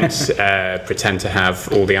 because we don't pretend to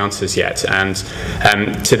have all the answers yet. And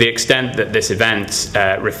to the extent that this event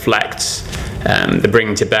reflects the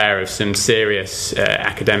bringing to bear of some serious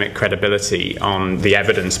academic credibility on the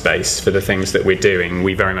evidence base for the things that we're doing.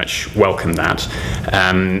 We very much welcome that.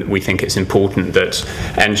 We think it's important that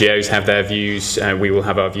NGOs have their views, we will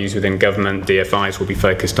have our views within government, DFIs will be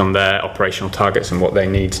focused on their operational targets and what they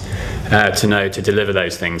need to know to deliver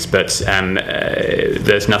those things, but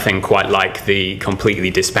there's nothing quite like the completely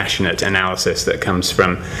dispassionate analysis that comes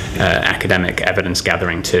from academic evidence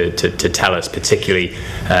gathering to tell us, particularly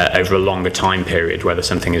over a longer time period, whether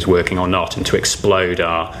something is working or not, and to explode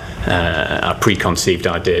our preconceived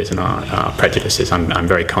ideas and our prejudices. I'm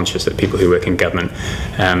very conscious that people who work in government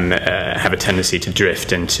have a tendency to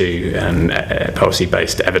drift into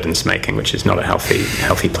policy-based evidence making, which is not a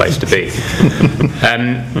healthy place to be.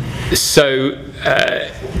 So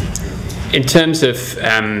in terms of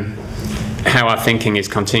how our thinking is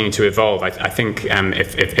continuing to evolve, I think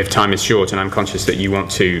if time is short, and I'm conscious that you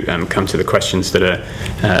want to come to the questions that are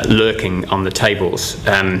lurking on the tables,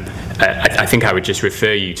 I think I would just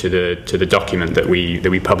refer you to the document that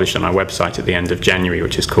we published on our website at the end of January,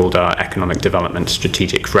 which is called our Economic Development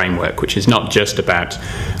Strategic Framework, which is not just about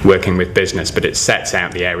working with business, but it sets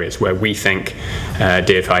out the areas where we think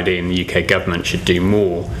DFID and the UK government should do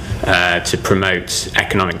more to promote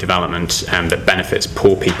economic development that benefits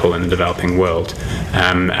poor people in the developing world.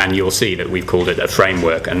 And you'll see that we've called it a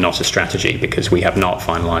framework and not a strategy, because we have not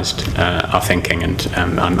finalised our thinking, and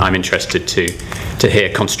I'm interested to hear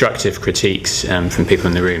constructive critiques from people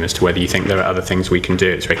in the room as to whether you think there are other things we can do.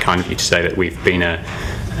 It's very kind of you to say that we've been a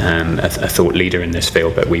thought leader in this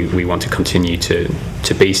field, but we want to continue to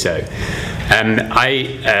be so.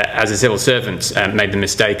 I, as a civil servant, made the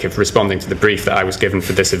mistake of responding to the brief that I was given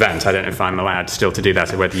for this event. I don't know if I'm allowed still to do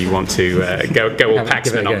that, or whether you want to go all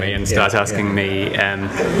Paxman on me and start asking me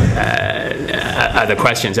other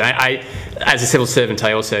questions. As a civil servant,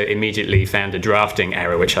 I also immediately found a drafting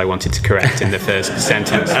error which I wanted to correct in the first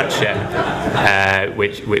sentence,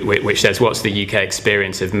 which says, what's the UK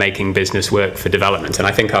experience of making business work for development? And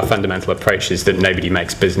I think our fundamental approach is that nobody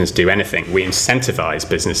makes business do anything. We incentivise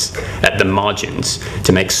business at the margins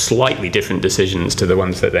to make slightly different decisions to the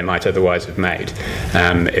ones that they might otherwise have made.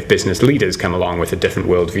 If business leaders come along with a different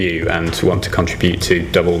worldview and want to contribute to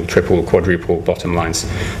double, triple, quadruple bottom lines,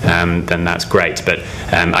 then that's great. But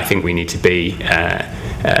I think we need to be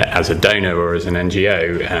as a donor or as an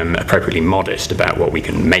NGO appropriately modest about what we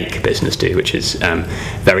can make business do, which is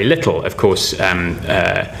very little. Of course,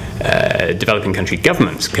 developing country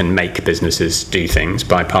governments can make businesses do things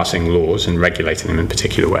by passing laws and regulating them in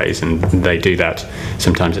particular ways, and they do that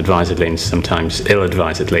sometimes advisedly and sometimes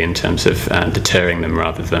ill-advisedly in terms of deterring them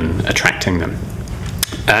rather than attracting them.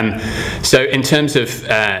 So in terms of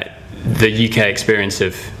the UK experience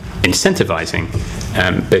of incentivising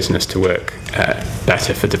business to work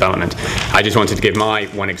better for development, I just wanted to give my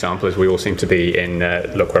one example, as we all seem to be in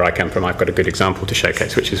look where I come from. I've got a good example to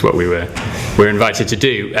showcase, which is what we were invited to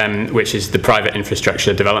do, which is the Private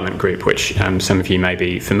Infrastructure Development Group, which some of you may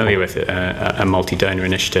be familiar with, a multi-donor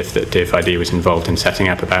initiative that DFID was involved in setting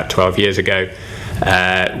up about 12 years ago,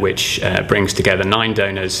 which brings together 9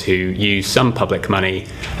 donors who use some public money,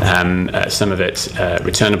 some of it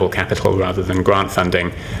returnable capital rather than grant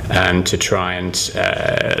funding, and to try and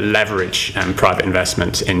leverage private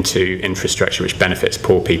investment into infrastructure which benefits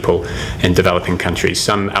poor people in developing countries.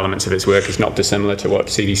 Some elements of its work is not dissimilar to what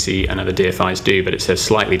CDC and other DFIs do, but it's a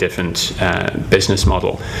slightly different business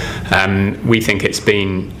model. We think it's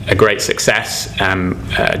been a great success.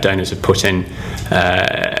 Donors have put in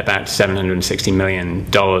about $760 million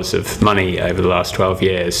of money over the last 12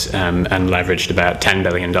 years and leveraged about $10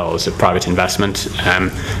 billion of private investment.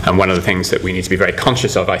 And one of the things that we need to be very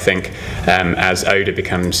conscious of, I think, as ODA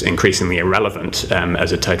becomes increasingly irrelevant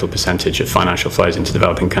as a total percentage of financial flows into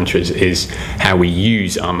developing countries, is how we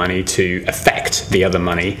use our money to affect the other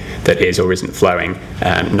money that is or isn't flowing,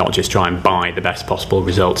 not just try and buy the best possible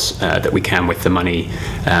results that we can with the money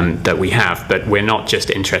that we have. But we're not just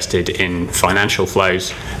interested in financial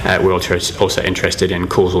flows, we're also interested in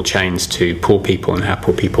causal chains to poor people and how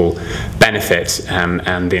poor people benefit,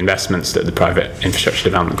 and the investments that the Private Infrastructure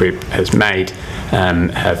Development Group has made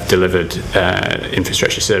have delivered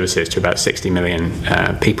infrastructure services to about 60 million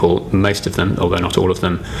people, most of them, although not all of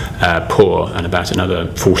them, poor, and about another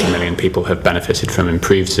 40 million people have benefited from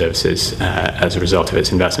improved services as a result of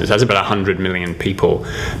its investments. That's about 100 million people,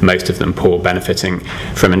 most of them poor, benefiting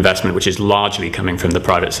from investment which is largely coming from the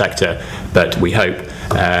private sector, but we hope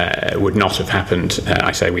would not have happened.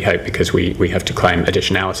 I say we hope because we have to claim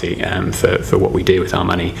additionality for what we do with our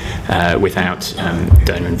money without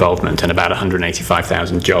donor involvement, and about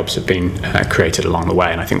 185,000 jobs have been created along the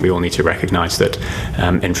way, and I think we all need to to recognise that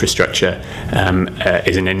infrastructure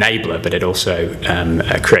is an enabler, but it also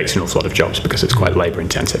creates an awful lot of jobs because it's quite labour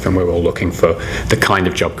intensive, and we're all looking for the kind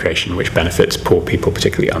of job creation which benefits poor people,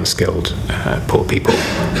 particularly unskilled poor people.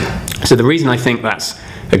 So the reason I think that's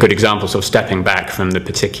a good example, sort of stepping back from the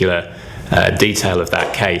particular detail of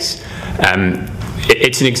that case,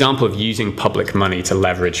 it's an example of using public money to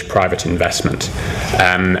leverage private investment.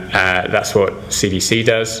 That's what CDC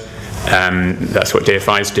does. That's what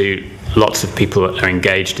DFIs do. Lots of people are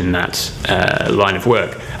engaged in that line of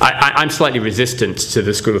work. I'm slightly resistant to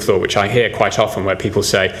the school of thought, which I hear quite often, where people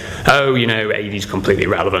say, oh, you know, aid is completely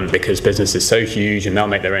irrelevant because business is so huge and they'll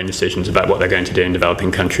make their own decisions about what they're going to do in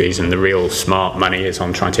developing countries, and the real smart money is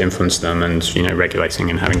on trying to influence them and, you know, regulating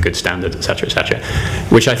and having good standards, etc.,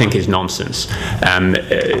 which I think is nonsense.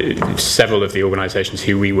 Several of the organisations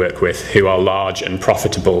who we work with, who are large and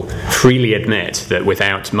profitable, freely admit that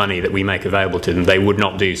without money that we make available to them, they would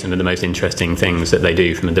not do some of the most interesting things that they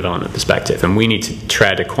do from a development perspective. And we need to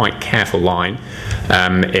tread a quite careful line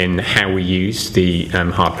in how we use the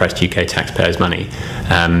hard-pressed UK taxpayers' money.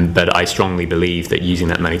 But I strongly believe that using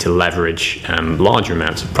that money to leverage larger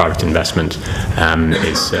amounts of private investment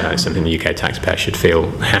is something the UK taxpayer should feel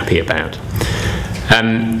happy about.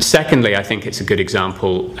 Secondly, I think it's a good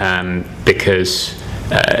example because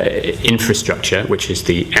infrastructure, which is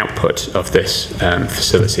the output of this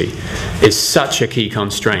facility, is such a key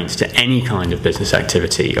constraint to any kind of business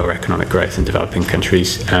activity or economic growth in developing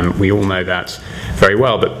countries. We all know that very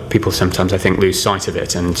well, but people sometimes, I think, lose sight of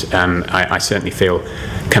it. And I certainly feel,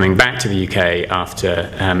 coming back to the UK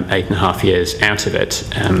after 8.5 years out of it,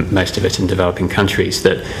 most of it in developing countries,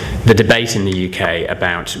 that the debate in the UK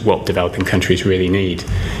about what developing countries really need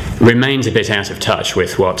remains a bit out of touch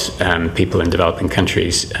with what people in developing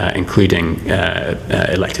countries, including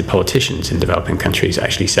elected politicians in developing countries,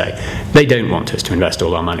 actually say. They don't want us to invest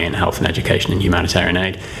all our money in health and education and humanitarian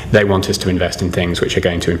aid. They want us to invest in things which are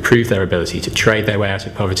going to improve their ability to trade their way out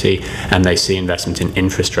of poverty, and they see investment in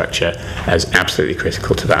infrastructure as absolutely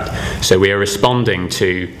critical to that. So we are responding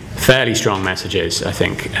to fairly strong messages, I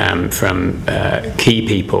think, from key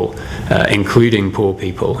people, including poor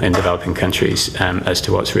people in developing countries, as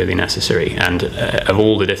to what's really necessary. And of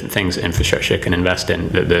all the different things that infrastructure can invest in,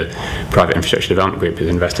 that the Private Infrastructure Development Group has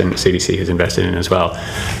invested in, CDC has invested in as well,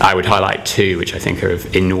 I would highlight two which I think are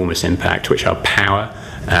of enormous impact, which are power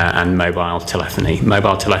and mobile telephony.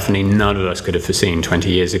 Mobile telephony, none of us could have foreseen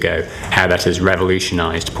 20 years ago how that has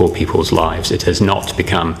revolutionised poor people's lives. It has not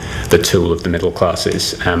become the tool of the middle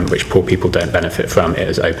classes, which poor people don't benefit from. It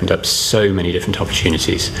has opened up so many different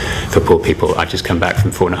opportunities for poor people. I've just come back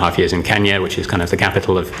from 4.5 years in Kenya, which is kind of the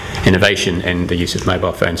capital of innovation in the use of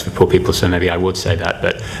mobile phones for poor people, so maybe I would say that.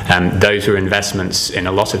 But those were investments in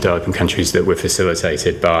a lot of developing countries that were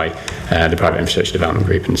facilitated by the Private Infrastructure Development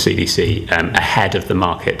Group and CDC ahead of the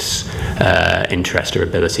market's interest or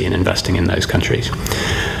ability in investing in those countries.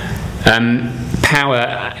 Power,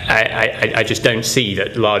 I just don't see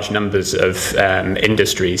that large numbers of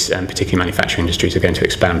industries, particularly manufacturing industries, are going to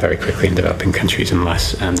expand very quickly in developing countries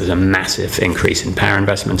unless there's a massive increase in power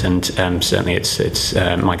investment, and certainly it's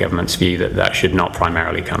my government's view that that should not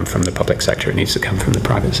primarily come from the public sector. It needs to come from the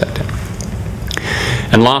private sector.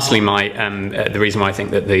 And lastly, the reason why I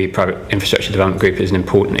think that the Private Infrastructure Development Group is an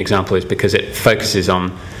important example is because it focuses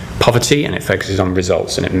on poverty and it focuses on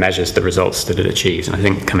results, and it measures the results that it achieves. And I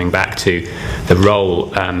think, coming back to the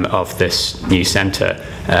role of this new centre,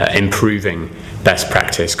 improving best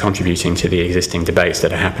practice, contributing to the existing debates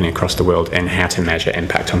that are happening across the world in how to measure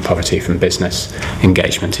impact on poverty from business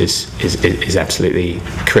engagement is absolutely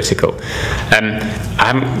critical.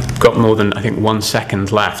 I haven't got more than, I think, 1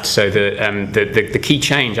 second left. So the key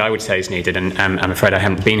change I would say is needed, and I'm afraid I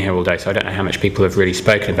haven't been here all day, so I don't know how much people have really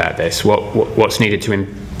spoken about this. What's needed to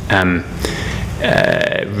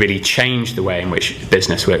really change the way in which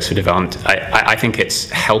business works for development? I think it's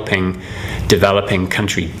helping developing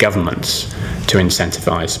country governments to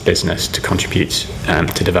incentivise business to contribute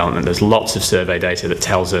to development. There's lots of survey data that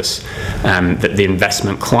tells us that the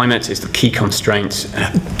investment climate is the key constraint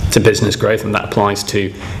to business growth, and that applies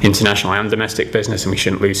to international and domestic business, and we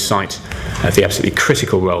shouldn't lose sight of the absolutely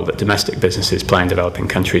critical role that domestic businesses play in developing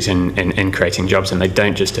countries in creating jobs, and they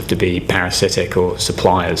don't just have to be parasitic or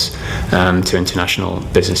suppliers to international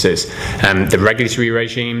businesses. The regulatory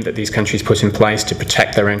regime that these countries put in place to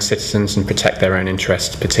protect their own citizens and protect their own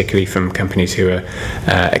interests, particularly from companies who are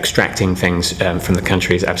extracting things from the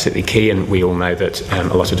country, is absolutely key, and we all know that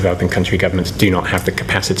a lot of developing country governments do not have the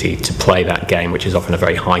capacity to play that game, which is often a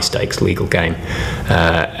very high-stakes legal game,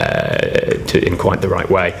 in quite the right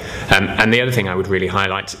way. And the other thing I would really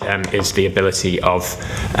highlight is the ability of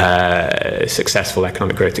successful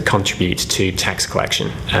economic growth to contribute to tax collection.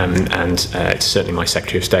 And it's certainly my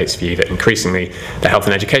Secretary of State's view that increasingly the health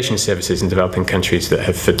and education services in developing countries that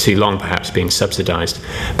have for too long perhaps been subsidised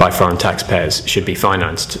by foreign taxpayers should be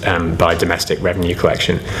financed by domestic revenue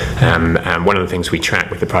collection. And one of the things we track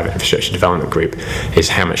with the Private Infrastructure Development Group is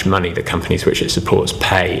how much money the companies which it supports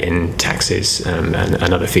pay in taxes and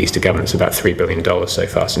other fees to governments, about $3 billion so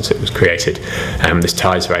far since it was created. This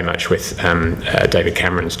ties very much with David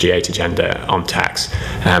Cameron's G8 agenda on tax.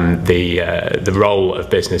 The role of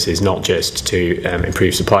business is not just to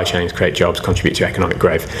improve supply chains, create jobs, contribute to economic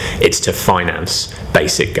growth, it's to finance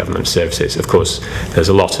basic government services. Of course, there's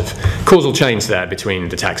a lot of causal chains there between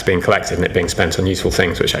the tax being collected and it being spent on useful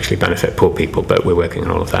things which actually benefit poor people, but we're working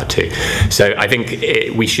on all of that too. So I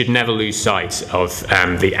think we should never lose sight of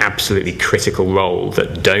the absolutely critical role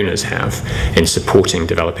that donors have in supporting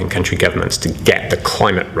developing country governments to get the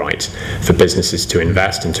climate right for businesses to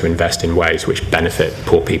invest and to invest in ways which benefit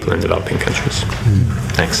poor people in developing countries.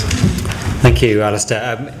 Thanks. Thank you,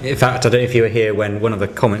 Alistair. In fact, I don't know if you were here when one of the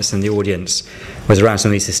comments in the audience was around some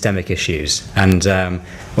of these systemic issues. And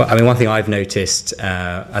well, I mean, one thing I've noticed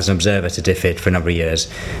as an observer to DFID for a number of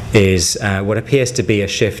years is what appears to be a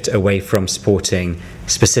shift away from supporting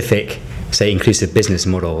specific, say, inclusive business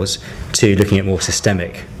models to looking at more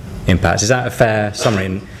systemic impacts. Is that a fair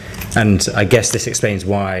summary? And I guess this explains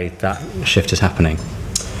why that shift is happening.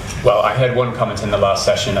 Well, I heard one comment in the last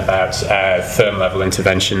session about firm-level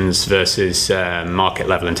interventions versus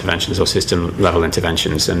market-level interventions or system-level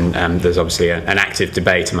interventions, and there's obviously an active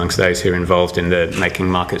debate amongst those who are involved in the making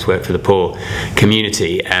markets work for the poor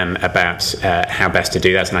community about how best to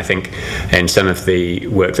do that. And I think in some of the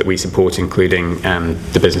work that we support, including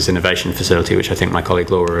the Business Innovation Facility, which I think my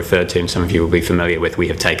colleague Laura referred to, and some of you will be familiar with, we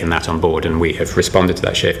have taken that on board and we have responded to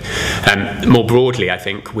that shift. More broadly, I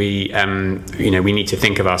think we need to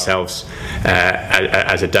think of ourselves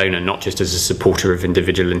as a donor, not just as a supporter of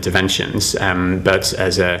individual interventions, but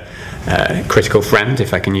as a critical friend,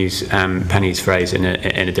 if I can use Penny's phrase in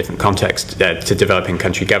a different context, to developing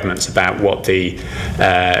country governments about what the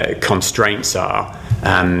constraints are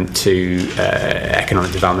to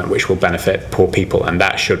economic development which will benefit poor people, and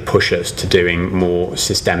that should push us to doing more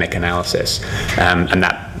systemic analysis. And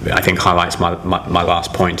that, I think, highlights my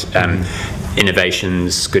last point.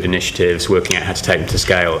 Innovations, good initiatives, working out how to take them to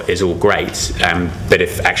scale is all great, but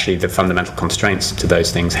if actually the fundamental constraints to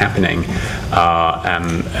those things happening are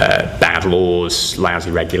bad laws,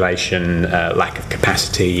 lousy regulation, lack of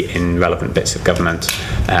capacity in relevant bits of government,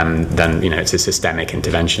 then it's a systemic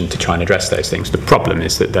intervention to try and address those things. The problem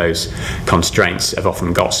is that those constraints have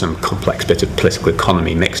often got some complex bit of political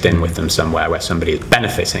economy mixed in with them somewhere, where somebody is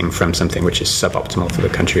benefiting from something which is suboptimal for the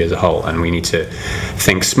country as a whole, and we need to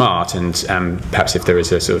think smart. And perhaps if there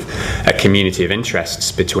is a sort of a community of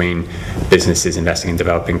interests between businesses investing in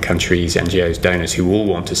developing countries, NGOs, donors, who all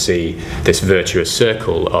want to see this virtuous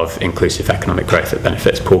circle of inclusive economic growth that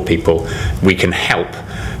benefits poor people, we can help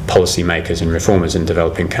policymakers and reformers in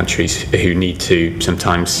developing countries who need to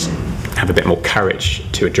sometimes have a bit more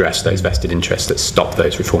courage to address those vested interests that stop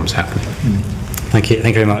those reforms happening. Thank you.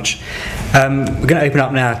 Thank you very much. We're going to open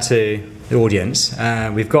up now to the audience.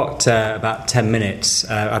 We've got about 10 minutes.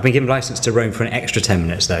 I've been given license to roam for an extra 10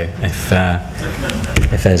 minutes, though,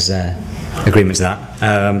 if there's agreement to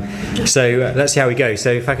that. So let's see how we go.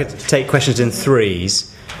 So if I could take questions in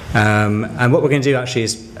threes. And what we're going to do actually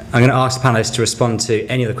is I'm going to ask the panellists to respond to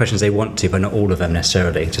any of the questions they want to, but not all of them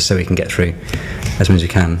necessarily, just so we can get through as many as we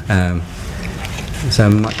can. So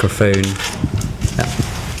microphone. Yeah.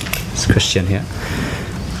 It's Christian here.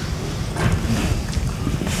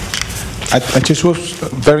 I just was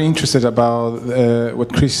very interested about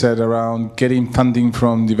what Chris said around getting funding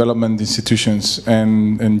from development institutions,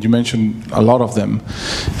 and you mentioned a lot of them.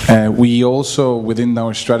 We also, within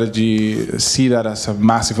our strategy, see that as a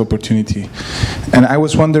massive opportunity. And I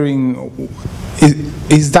was wondering,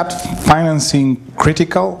 is that financing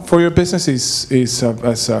critical for your business? Is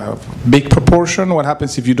a big proportion? What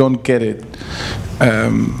happens if you don't get it?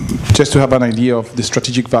 Just to have an idea of the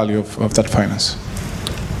strategic value of that finance.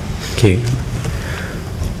 Thank you.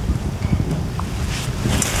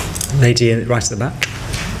 Lady right at the back.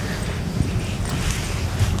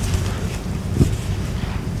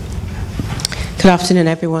 Good afternoon,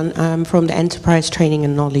 everyone. I'm from the Enterprise Training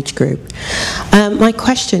and Knowledge Group. My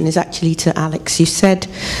question is actually to Alex. You said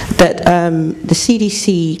that the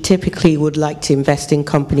CDC typically would like to invest in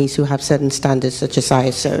companies who have certain standards, such as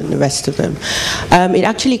ISO and the rest of them. It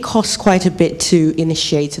actually costs quite a bit to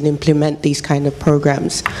initiate and implement these kind of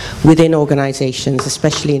programs within organizations,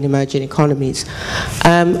 especially in emerging economies.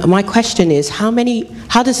 My question is, how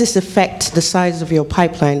does this affect the size of your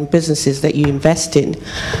pipeline businesses that you invest in?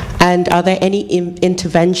 And are there any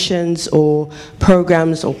interventions or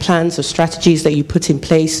programs or plans or strategies that you put in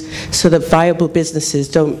place so that viable businesses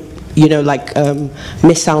don't,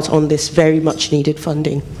 miss out on this very much needed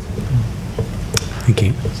funding? Thank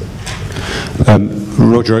you.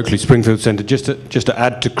 Roger Oakley, Springfield Centre. Just to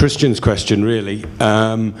add to Christian's question, really,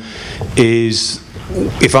 is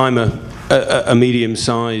if I'm a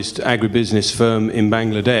medium-sized agribusiness firm in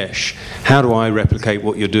Bangladesh, how do I replicate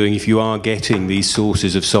what you're doing if you are getting these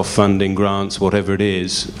sources of soft funding, grants, whatever it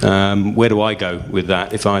is? Where do I go with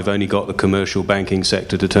that if I've only got the commercial banking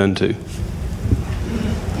sector to turn to?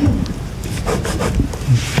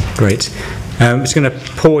 Great. I'm just going to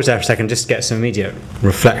pause there for a second just to get some immediate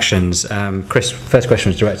reflections. Chris, first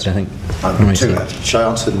question was directed, I think. Two. Shall I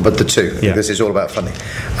answer them? But the two, yeah. This is all about funding.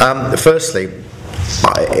 Firstly,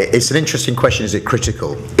 it's an interesting question, is it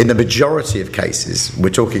critical? In the majority of cases,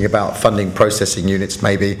 we're talking about funding processing units,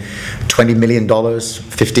 maybe $20 million,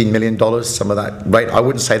 $15 million, some of that rate. I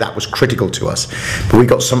wouldn't say that was critical to us, but we've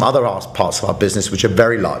got some other parts of our business which are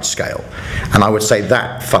very large scale, and I would say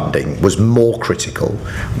that funding was more critical.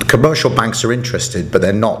 The commercial banks are interested, but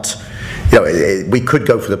they're not. We could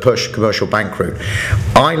go for the commercial bank route.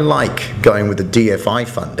 I like going with the DFI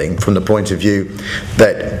funding from the point of view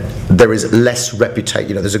that there is less reputation.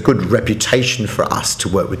 There's a good reputation for us to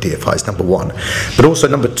work with DFIs, number one. But also,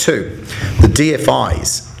 number two, the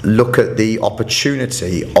DFIs look at the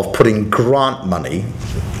opportunity of putting grant money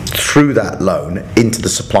through that loan into the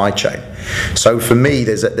supply chain. So for me,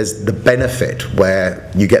 there's the benefit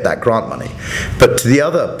where you get that grant money. But to the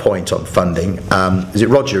other point on funding, is it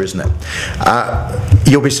Roger, isn't it?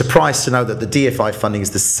 You'll be surprised to know that the DFI funding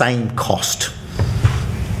is the same cost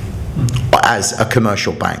as a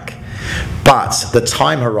commercial bank. But the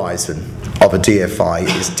time horizon of a DFI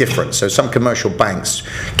is different. So some commercial banks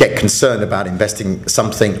get concerned about investing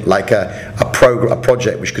something like a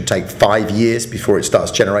project which could take 5 years before it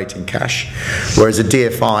starts generating cash, whereas a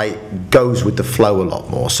DFI goes with the flow a lot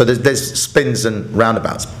more. So there's spins and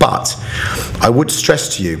roundabouts. But I would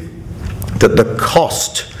stress to you that the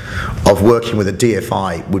cost of working with a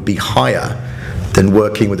DFI would be higher than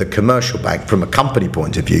working with a commercial bank from a company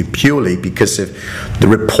point of view, purely because of the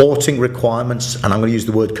reporting requirements, and I'm going to use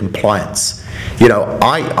the word compliance.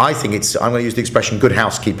 I think I'm going to use the expression good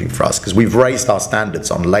housekeeping for us, because we've raised our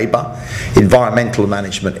standards on labour, environmental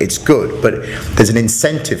management. It's good, but there's an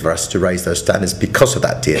incentive for us to raise those standards because of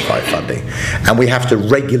that DFI funding, and we have to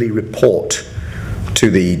regularly report to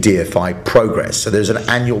the DFI progress. So there's an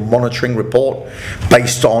annual monitoring report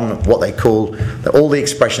based on what they call, all the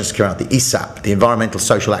expressions come out, the ESAP, the Environmental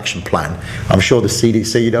Social Action Plan. I'm sure the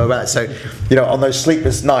CDC you know about it. So, on those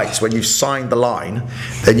sleepless nights when you've signed the line,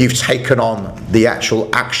 then you've taken on the actual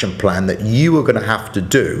action plan that you are going to have to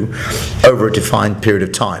do over a defined period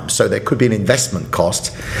of time. So there could be an investment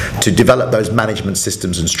cost to develop those management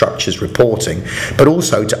systems and structures reporting, but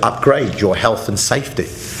also to upgrade your health and safety.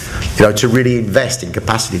 To really invest in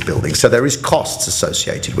capacity building. So there is costs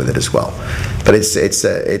associated with it as well. But it's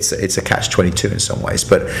a catch-22 in some ways.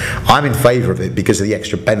 But I'm in favour of it because of the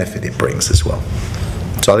extra benefit it brings as well.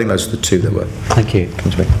 So I think those are the two that were. Thank you.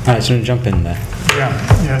 Come to me. Alex, you want to jump in there?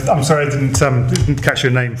 Yeah. I'm sorry I didn't catch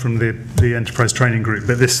your name from the Enterprise Training Group,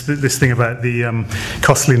 but this thing about the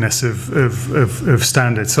costliness of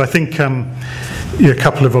standards. So I think a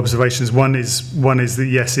couple of observations. One is that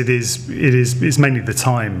yes, it's mainly the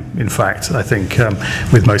time. In fact, I think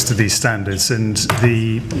with most of these standards, and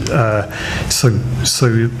so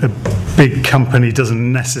a big company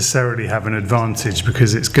doesn't necessarily have an advantage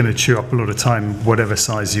because it's going to chew up a lot of time, whatever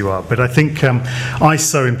size you are. But I think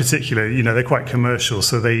ISO in particular, they're quite commercial,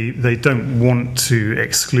 so they don't want to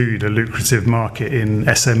exclude a lucrative market in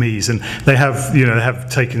SMEs, and they have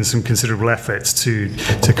taken some considerable efforts to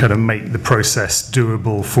kind of make the process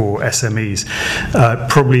doable for SMEs.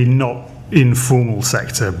 Probably not in formal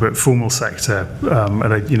sector, but formal sector, and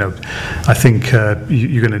I think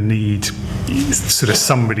you're going to need sort of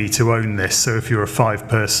somebody to own this. So if you're a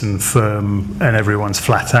 5-person firm and everyone's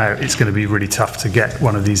flat out, it's going to be really tough to get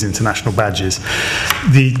one of these international badges.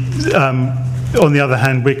 on the other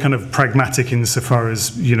hand, we're kind of pragmatic insofar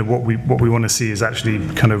as, you know, what we want to see is actually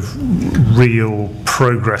kind of real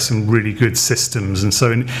progress and really good systems. And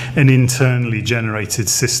so an internally generated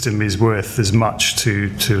system is worth as much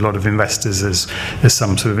to a lot of investors as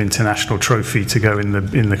some sort of international trophy to go in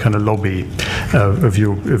the kind of lobby of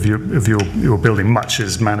your building, much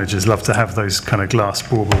as managers love to have those kind of glass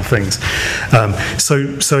bauble things.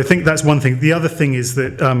 So I think that's one thing. The other thing is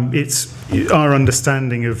that it's our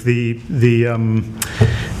understanding of the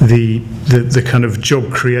kind of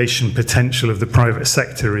job creation potential of the private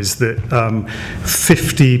sector is that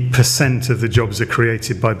 50% of the jobs are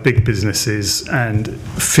created by big businesses and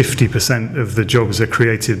 50% of the jobs are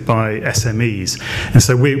created by SMEs. And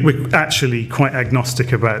so we're actually quite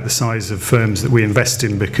agnostic about the size of firms that we invest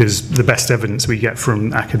in, because the best evidence we get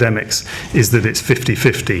from academics is that it's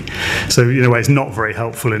 50-50. So, you know, it's not very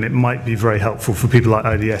helpful, and it might be very helpful for people like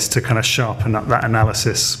IDS to kind of sharpen up that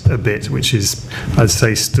analysis a bit, which is, I'd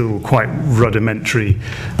say, still quite rudimentary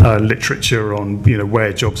literature on, you know,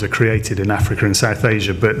 where jobs are created in Africa and South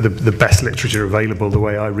Asia. But the best literature available, the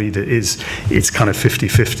way I read it, is it's kind of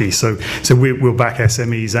 50-50. So we'll back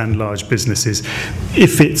SMEs and large businesses.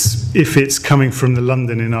 If it's coming from the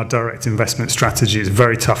London in our direct investment strategy, it's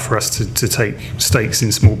very tough for us to take stakes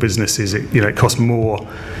in small businesses. It costs more,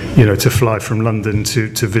 you know, to fly from London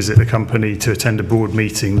to visit the company, to attend a board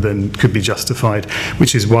meeting, than could be justified,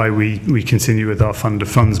 which is why we continue with our fund of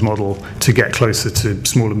funds model to get closer to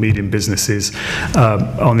small and medium businesses.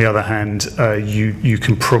 On the other hand, you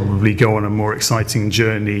can probably go on a more exciting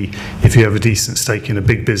journey if you have a decent stake in a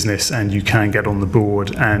big business and you can get on the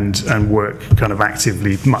board and work kind of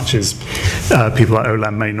actively, much as people like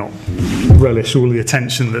Olam may not relish all the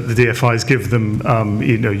attention that the DFIs give them.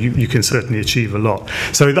 You know, you can certainly achieve a lot.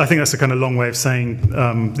 So I think that's a kind of long way of saying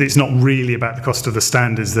it's not really about the cost of the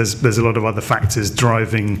standards. There's a lot of other factors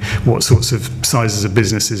driving what sorts of sizes of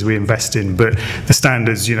businesses we invest in, but the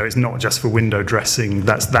standards, you know, it's not just for window dressing.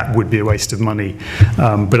 That would be a waste of money.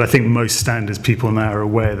 But I think most standards people now are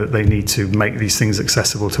aware that they need to make these things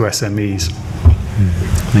accessible to SMEs.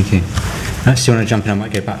 Thank you. Unless you want to jump in, I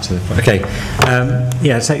might go back to the... Okay.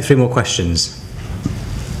 Yeah, let's take 3 more questions.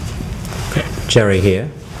 Okay. Jerry here.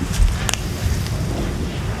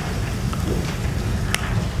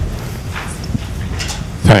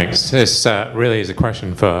 Thanks. This really is a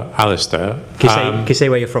question for Alistair. Can you say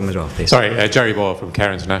where you're from as well, please? Sorry, Jerry Boyle from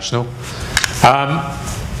Care International.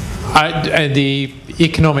 The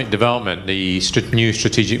economic development, the new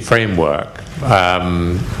strategic framework,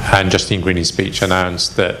 and Justine Greening's speech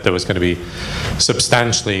announced that there was going to be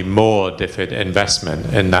substantially more DFID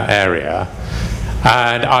investment in that area.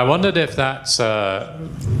 And I wondered if that's a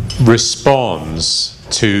response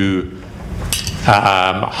to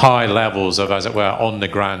high levels of, as it were,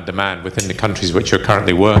 on-the-ground demand within the countries which you're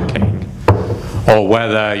currently working, or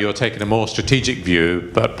whether you're taking a more strategic view,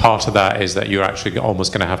 but part of that is that you're actually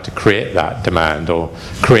almost going to have to create that demand or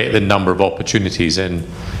create the number of opportunities in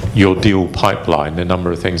your deal pipeline, the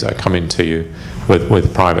number of things that are coming to you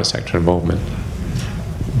with private sector involvement.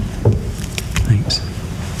 Thanks.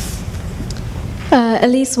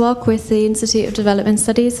 Elise Walk with the Institute of Development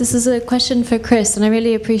Studies. This is a question for Chris, and I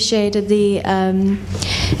really appreciated the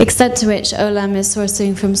extent to which Olam is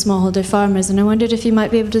sourcing from smallholder farmers, and I wondered if you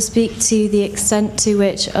might be able to speak to the extent to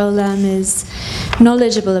which Olam is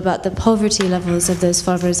knowledgeable about the poverty levels of those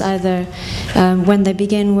farmers, either when they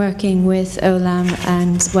begin working with Olam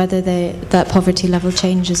and whether that poverty level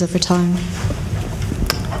changes over time.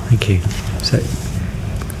 Thank you. So,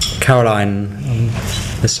 Caroline on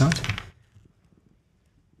this side.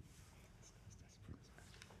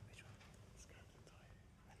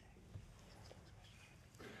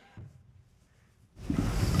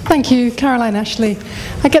 Thank you, Caroline Ashley.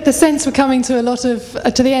 I get the sense we're coming to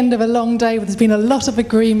to the end of a long day where there's been a lot of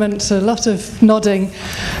agreement, a lot of nodding.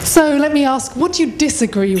 So let me ask, what do you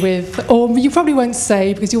disagree with? Or you probably won't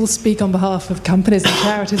say because you'll speak on behalf of companies and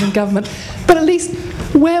charities and government, but at least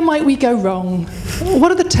where might we go wrong?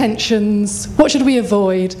 What are the tensions? What should we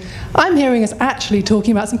avoid? I'm hearing us actually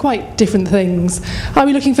talking about some quite different things. Are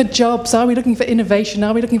we looking for jobs? Are we looking for innovation?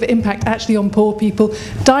 Are we looking for impact actually on poor people?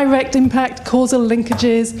 Direct impact, causal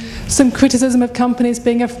linkages, some criticism of companies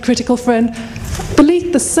being a critical friend.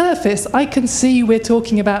 Beneath the surface, I can see we're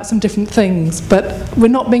talking about some different things, but we're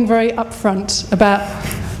not being very upfront about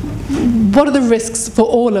what are the risks for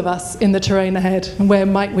all of us in the terrain ahead, and where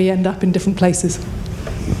might we end up in different places.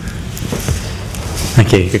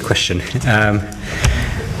 Thank you. Good question.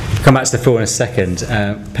 Come back to the floor in a second.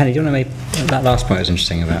 Penny, do you want to make that last point was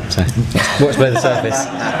interesting about what's below the surface?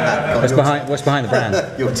 What's behind the brand?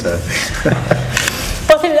 Your turn.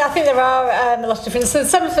 Well, I think think there are a lot of differences.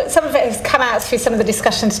 Some of it has come out through some of the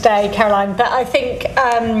discussion today, Caroline. But I think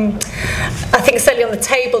certainly on the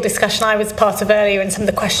table discussion I was part of earlier, and some of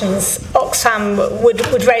the questions Oxfam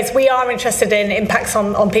would raise, we are interested in impacts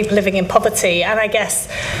on people living in poverty. And I guess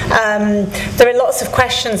there are lots of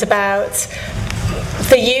questions about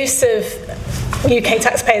the use of UK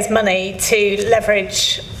taxpayers' money to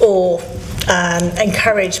leverage or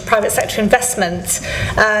encourage private sector investment.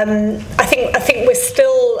 I think we're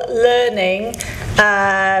still learning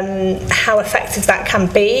how effective that can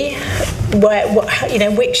be.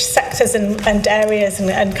 Which sectors and areas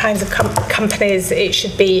and kinds of companies it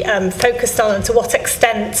should be focused on, and to what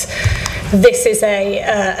extent this is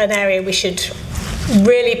an area we should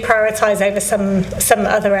really prioritise over some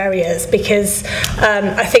other areas, because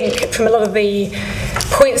I think from a lot of the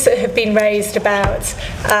points that have been raised about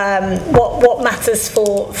what matters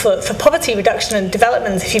for poverty reduction and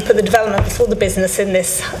development, if you put the development before the business in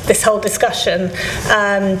this whole discussion,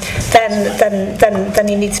 then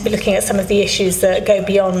you need to be looking at some of the issues that go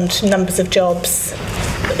beyond numbers of jobs,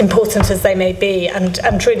 important as they may be, and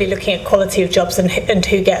really looking at quality of jobs and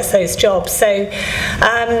who gets those jobs. So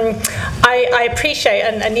I appreciate,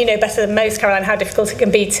 and you know better than most, Caroline, how difficult it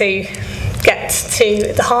can be to get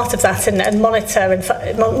to the heart of that and monitor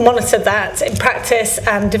that in practice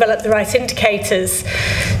and develop the right indicators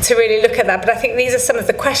to really look at that. But I think these are some of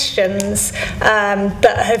the questions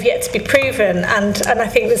that have yet to be proven, and I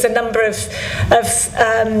think there's a number of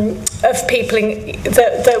people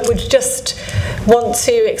that would just want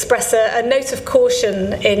to express a note of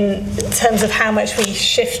caution in terms of how much we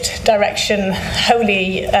shift direction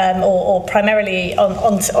wholly or primarily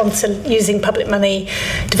onto using public money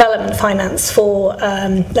development finance for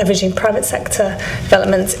leveraging private sector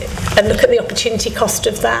development, and look at the opportunity cost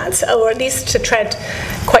of that, or at least to tread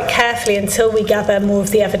quite carefully until we gather more of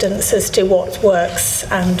the evidence as to what works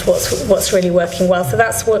and what's really working well. So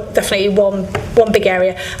that's definitely one big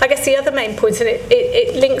area. I guess the other main point, and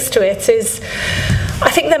it links to it, is I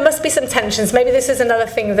think there must be some tensions. Maybe this is another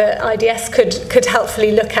thing that IDS could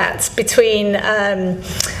helpfully look at between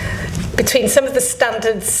some of the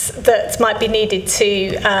standards that might be needed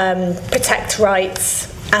to protect rights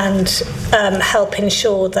and help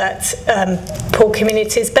ensure that poor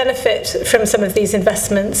communities benefit from some of these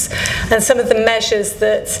investments, and some of the measures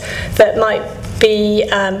that might be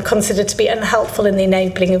considered to be unhelpful in the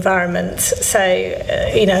enabling environment. So,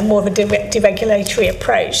 more of a deregulatory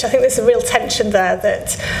approach. I think there's a real tension there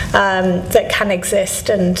that can exist,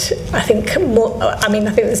 and I think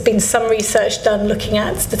there's been some research done looking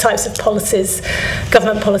at the types of policies,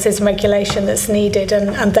 government policies and regulation that's needed,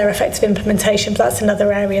 and their effective implementation. But that's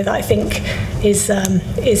another area that I think is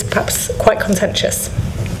perhaps quite contentious.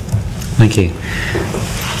 Thank you.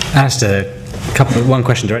 Alistair, one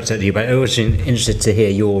question directed at you, but I was interested to hear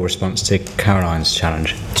your response to Caroline's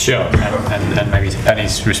challenge. Sure, and maybe to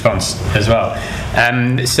Penny's response as well.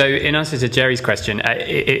 So in answer to Jerry's question,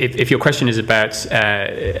 if your question is about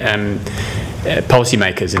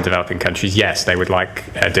policymakers in developing countries, yes, they would like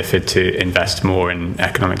DFID to invest more in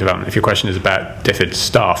economic development. If your question is about DFID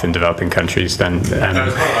staff in developing countries, then... No,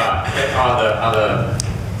 it's not about other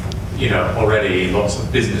already lots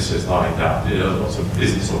of businesses like that, lots of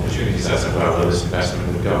business opportunities as to where this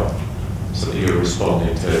investment would go. So you're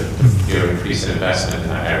responding to your increased investment in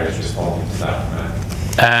that area, is responding to that,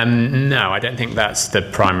 right? No, I don't think that's the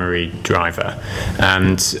primary driver.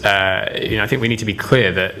 And I think we need to be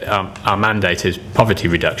clear that our mandate is poverty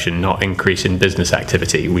reduction, not increase in business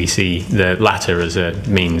activity. We see the latter as a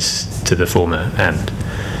means to the former end.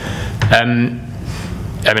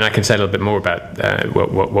 I can say a little bit more about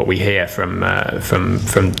what we hear from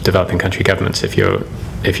developing country governments if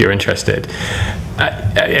you're interested.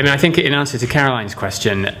 I think in answer to Caroline's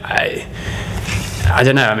question, I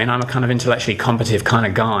don't know. I'm a kind of intellectually competent kind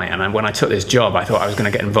of guy, and when I took this job, I thought I was going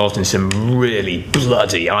to get involved in some really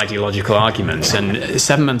bloody ideological arguments. And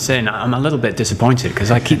 7 months in, I'm a little bit disappointed,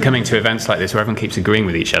 because I keep coming to events like this where everyone keeps agreeing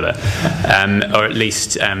with each other, or at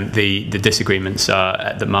least the disagreements are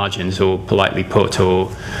at the margins, or politely put,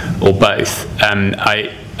 or both. I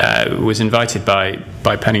was invited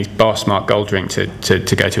by Penny's boss, Mark Goldring,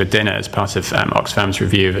 to go to a dinner as part of Oxfam's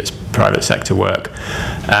review of its private sector work,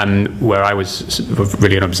 where I was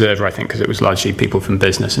really an observer, I think, because it was largely people from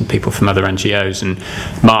business and people from other NGOs. And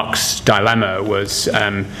Mark's dilemma was,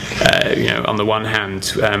 on the one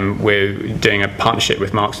hand, we're doing a partnership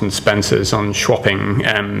with Marks and Spencer's on swapping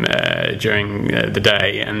during the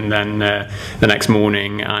day, and then the next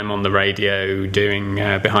morning I'm on the radio doing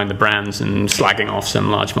Behind the Brands and slagging off some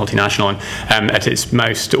large multinational. And at its it's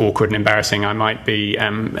most awkward and embarrassing, I might be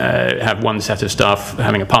have one set of staff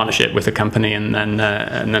having a partnership with a company, and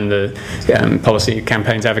then the policy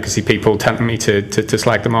campaigns advocacy people telling me to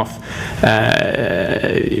slag them off,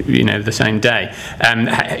 the same day.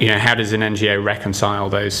 How does an NGO reconcile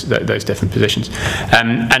those different positions?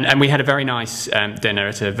 And we had a very nice dinner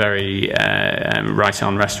at a very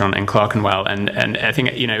right-on restaurant in Clerkenwell, and I think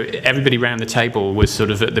everybody around the table was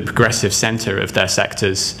sort of at the progressive centre of their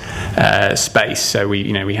sector's space. So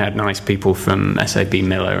we had nice people from SAB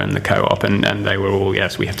Miller and the Co-op, and they were all,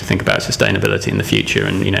 yes, we have to think about sustainability in the future,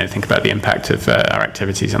 and think about the impact of our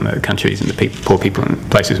activities on the countries and the poor people in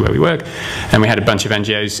places where we work. And we had a bunch of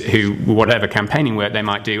NGOs who, whatever campaigning work they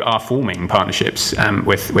might do, are forming partnerships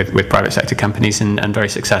with private sector companies, and very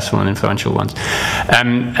successful and influential ones.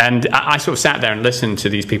 And I sort of sat there and listened to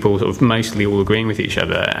these people sort of mostly all agreeing with each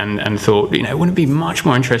other, and thought, wouldn't it be much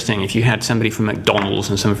more interesting if you had somebody from McDonald's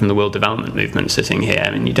and someone from the World Development Movement sitting here?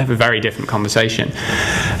 I mean, you'd have a very different conversation.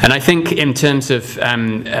 And I think in terms of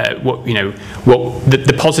the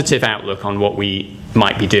positive outlook on what we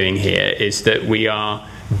might be doing here is that we are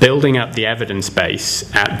building up the evidence base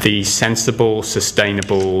at the sensible,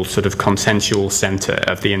 sustainable, sort of consensual centre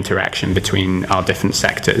of the interaction between our different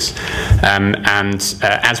sectors.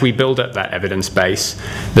 As we build up that evidence base,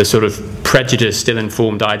 the sort of prejudiced,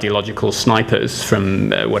 still-informed ideological snipers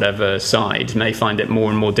from whatever side may find it more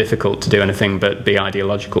and more difficult to do anything but be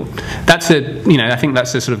ideological. That's I think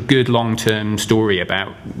that's a sort of good long-term story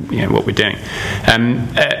about what we're doing.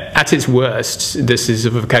 At its worst, this is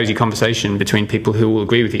sort of a cosy conversation between people who all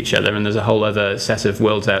agree with each other, and there's a whole other set of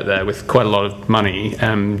worlds out there with quite a lot of money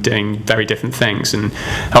doing very different things, and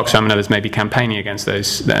Oxfam and others may be campaigning against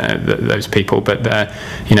those people, but they're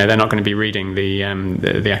not going to be reading the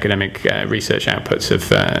academic research outputs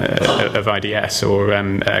of IDS, or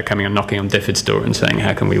coming and knocking on DFID's door and saying,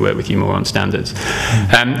 how can we work with you more on standards?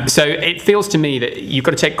 So it feels to me that you've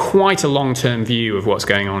got to take quite a long-term view of what's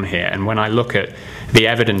going on here, and when I look at the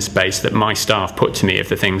evidence base that my staff put to me of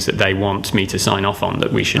the things that they want me to sign off on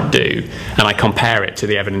that we should do, and I compare it to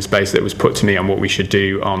the evidence base that was put to me on what we should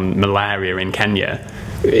do on malaria in Kenya,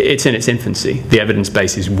 it's in its infancy. The evidence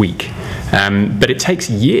base is weak, but it takes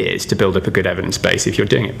years to build up a good evidence base if you're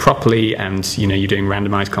doing it properly, and you're doing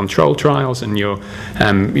randomized control trials, and you're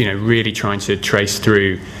really trying to trace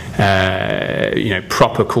through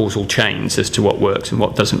proper causal chains as to what works and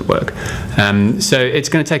what doesn't work. So it's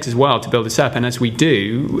going to take us a while to build this up, and as we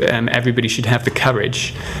do, everybody should have the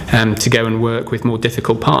courage to go and work with more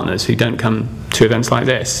difficult partners who don't come to events like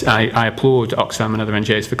this. I applaud Oxfam and other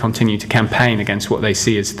NGOs for continuing to campaign against what they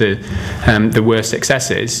see as the worst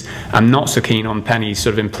excesses. I'm not so keen on Penny's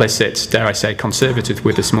sort of implicit, dare I say, conservative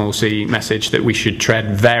with a small c message that we should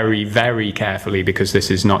tread very, very carefully because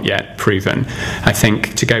this is not yet proven. I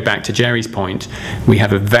think, to go back to Jerry's point, we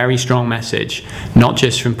have a very strong message, not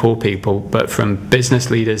just from poor people, but from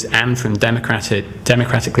business leaders and from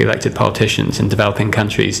democratically elected politicians in developing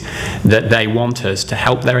countries, that they want us to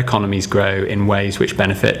help their economies grow in ways which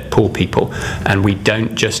benefit poor people, and we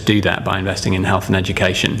don't just do that by investing in health and education.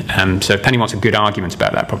 So if Penny wants a good argument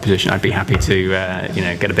about that proposition, I'd be happy to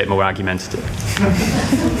get a bit more argumentative.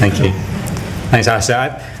 Thank you. Thanks,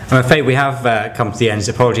 Alistair. I'm afraid we have come to the end.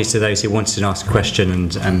 Apologies to those who wanted to ask a question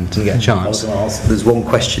and didn't get a chance. There's one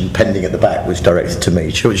question pending at the back which is directed to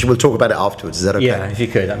me. We'll talk about it afterwards. Is that okay? Yeah, if you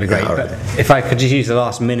could, that'd be great. Yeah, but if I could just use the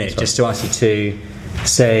last minute just to ask you to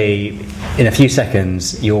say, in a few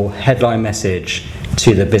seconds, your headline message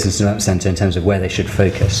to the Business Development Centre in terms of where they should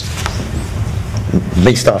focus.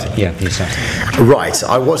 Me starting? Yeah, you start. Right,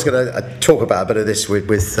 I was going to talk about a bit of this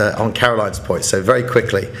on Caroline's point, so very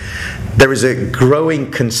quickly. There is a growing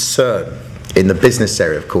concern in the business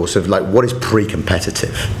area, of course, of like what is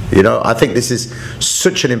pre-competitive. I think this is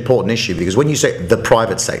such an important issue, because when you say the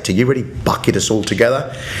private sector, you really bucket us all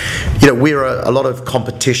together. We're a lot of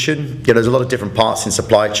competition. There's a lot of different parts in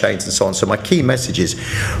supply chains and so on. So my key message is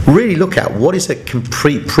really look at what is a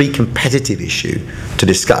pre-competitive issue to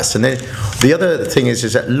discuss. And then the other thing is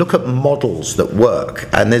that look at models that work.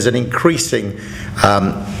 And there's an increasing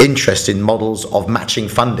interest in models of matching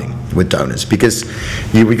funding with donors, because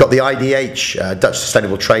we've got the IDH, Dutch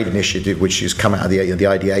Sustainable Trade Initiative, which has come out of the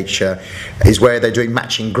IDH, is where they're doing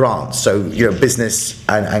matching grants. So business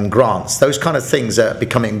and grants, those kind of things are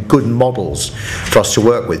becoming good models for us to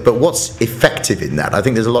work with. But what's effective in that? I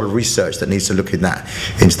think there's a lot of research that needs to look into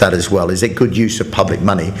that as well. Is it good use of public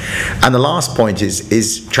money? And the last point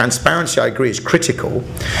is transparency. I agree, is critical,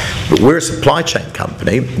 But we're a supply chain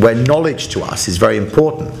company where knowledge to us is very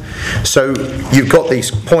important. So you've got this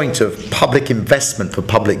point of public investment for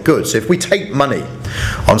public goods. So if we take money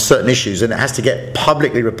on certain issues and it has to get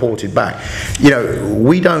publicly reported back, you know,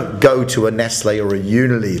 we don't go to a Nestle or a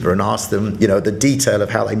Unilever and ask them, you know, the detail of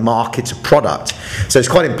how they market a product. So it's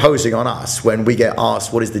quite imposing on us when we get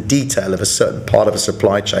asked what is the detail of a certain part of a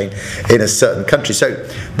supply chain in a certain country. So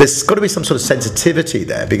there's got to be some sort of sensitivity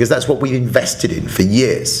there, because that's what we've invested in for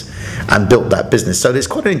years and built that business. So there's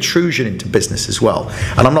quite an intrusion into business as well.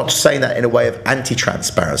 And I'm not saying that in a way of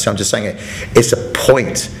anti-transparency. I'm just saying it's a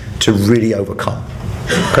point to really overcome.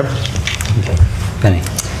 Okay. Penny.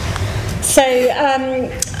 So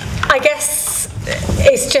I guess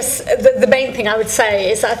it's just the main thing I would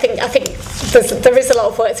say is I think there is a lot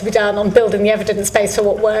of work to be done on building the evidence base for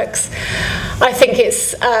what works. I think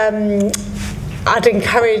it's I'd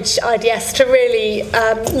encourage IDS to really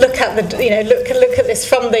look at look at this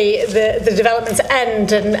from the development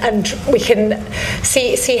end, and we can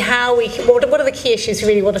see how what are the key issues we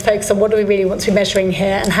really want to focus on, what do we really want to be measuring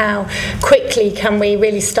here, and how quickly can we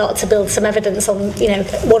really start to build some evidence on, you know,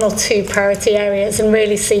 one or two priority areas and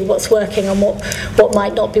really see what's working and what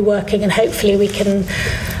might not be working, and hopefully we can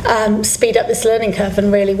speed up this learning curve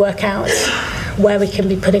and really work out where we can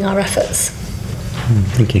be putting our efforts.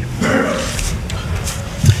 Thank you.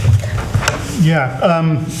 Yeah,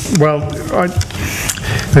 well,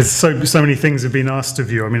 there's so many things have been asked of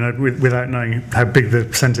you. I mean, without knowing how big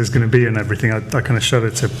the centre is going to be and everything, I kind of shudder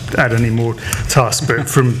to add any more tasks. But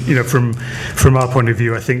from our point of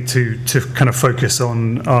view, I think to kind of focus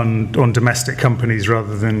on domestic companies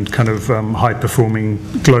rather than kind of high performing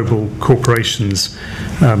global corporations,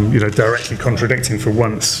 directly contradicting for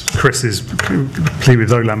once Chris's plea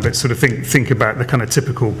with Olam, but sort of think about the kind of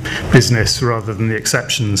typical business rather than the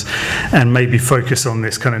exceptions, and maybe focus on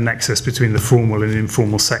this kind of nexus between the formal and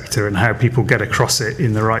informal sector and how people get across it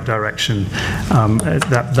in the right direction.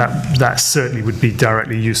 That certainly would be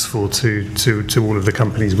directly useful to all of the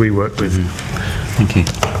companies we work with. Thank you.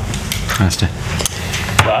 Alistair.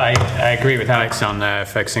 Well, I agree with Alex on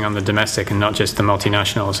focusing on the domestic and not just the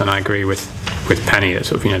multinationals, and I agree with Penny that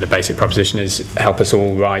sort of, the basic proposition is help us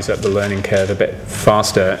all rise up the learning curve a bit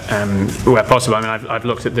faster where possible. I mean, I've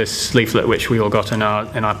looked at this leaflet which we all got in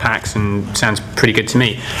our packs, and sounds pretty good to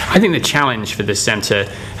me. I think the challenge for this centre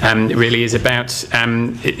really is about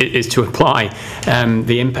is to apply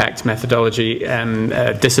the impact methodology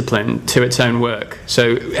discipline to its own work.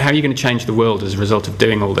 So how are you going to change the world as a result of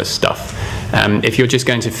doing all this stuff? If you're just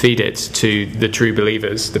going to feed it to the true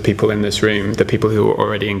believers, the people in this room, the people who are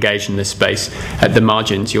already engaged in this space, at the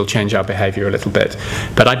margins, you'll change our behaviour a little bit.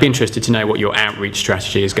 But I'd be interested to know what your outreach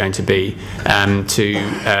strategy is going to be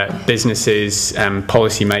to businesses,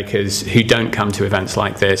 policymakers who don't come to events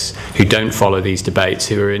like this, who don't follow these debates,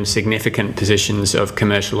 who are in significant positions of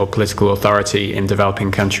commercial or political authority in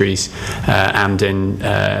developing countries and in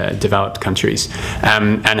developed countries.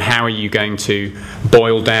 And how are you going to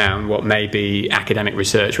boil down what may be academic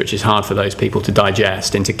research, which is hard for those people to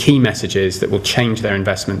digest, into key messages that will change their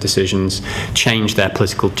investment decisions, change their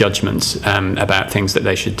political judgments about things that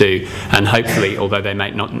they should do, and hopefully, although they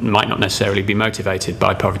might not necessarily be motivated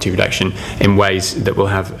by poverty reduction, in ways that will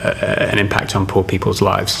have an impact on poor people's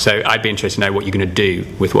lives. So I'd be interested to know what you're going to do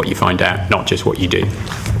with what you find out, not just what you do.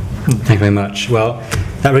 Thank you very much. Well,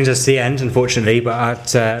 that brings us to the end, unfortunately,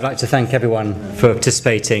 but I'd like to thank everyone for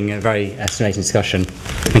participating in a very stimulating discussion.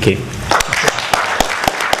 Thank you.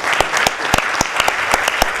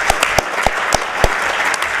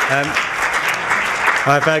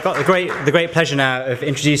 I've got the great pleasure now of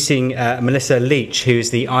introducing Melissa Leach, who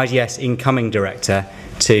is the IDS incoming director,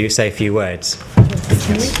 to say a few words.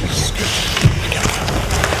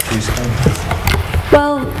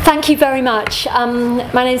 Well, thank you very much.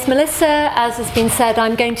 My name is Melissa. As has been said,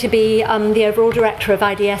 I'm going to be the overall director of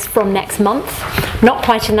IDS from next month. Not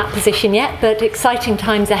quite in that position yet, but exciting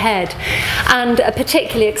times ahead. And a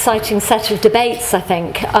particularly exciting set of debates, I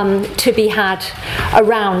think, to be had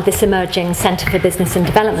around this emerging Centre for Business and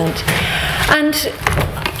Development. And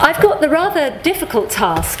I've got the rather difficult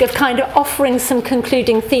task of kind of offering some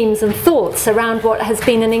concluding themes and thoughts around what has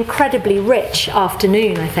been an incredibly rich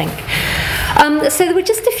afternoon, I think. So there were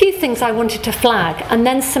just a few things I wanted to flag, and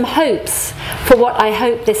then some hopes for what I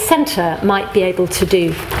hope this centre might be able to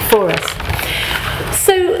do for us.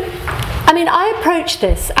 So, I mean, mean, I approach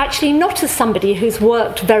this actually not as somebody who's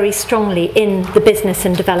worked very strongly in the business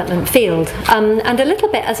and development field, and a little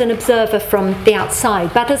bit as an observer from the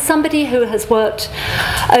outside, but as somebody who has worked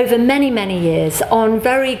over many, many years on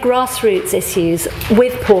very grassroots issues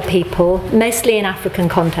with poor people, mostly in African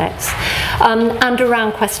contexts, and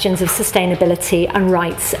around questions of sustainability and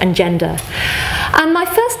rights and gender. And my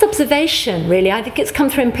first observation, really, I think it's come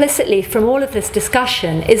through implicitly from all of this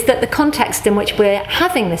discussion, is that the context in which we're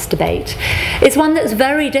having this debate is one that's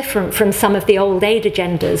very different from some of the old aid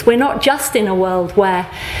agendas. We're not just in a world where,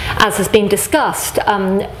 as has been discussed,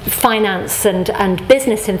 finance and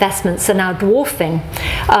business investments are now dwarfing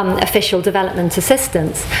official development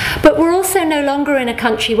assistance, but we're also no longer in a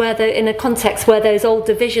country where in a context where those old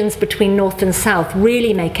divisions between North and South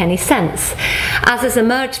really make any sense. As has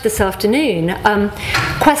emerged this afternoon,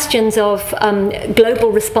 questions of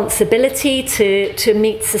global responsibility to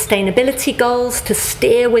meet sustainability goals, to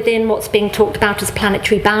steer within what's being talked about as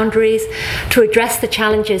planetary boundaries, to address the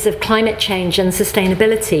challenges of climate change and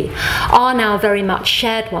sustainability, are now very much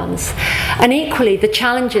shared ones. And equally, the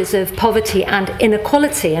challenges of poverty and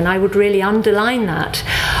inequality, and I would really underline that,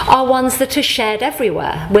 are ones that are shared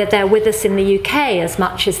everywhere, where they're with us in the UK as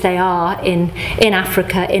much as they are in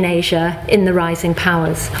Africa, in Asia, in the rising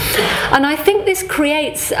powers. And I think this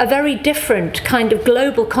creates a very different kind of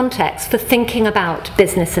global context for thinking about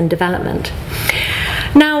business and development.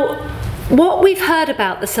 Now, what we've heard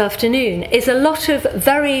about this afternoon is a lot of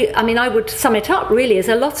I would sum it up really as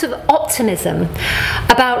a lot of optimism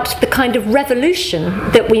about the kind of revolution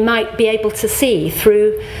that we might be able to see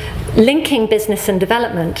through linking business and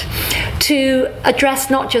development to address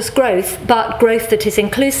not just growth, but growth that is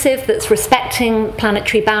inclusive, that's respecting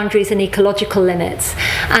planetary boundaries and ecological limits,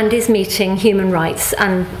 and is meeting human rights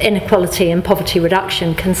and inequality and poverty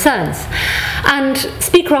reduction concerns. And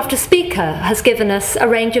speaker after speaker has given us a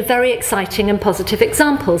range of very exciting and positive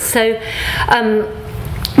examples. So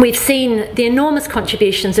we've seen the enormous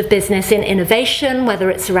contributions of business in innovation, whether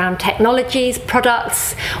it's around technologies,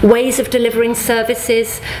 products, ways of delivering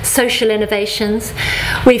services, social innovations.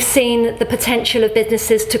 We've seen the potential of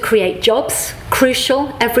businesses to create jobs,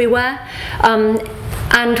 crucial everywhere.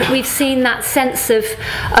 And we've seen that sense of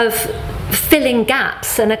filling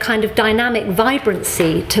gaps and a kind of dynamic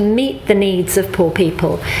vibrancy to meet the needs of poor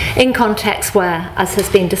people in contexts where, as has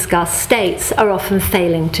been discussed, states are often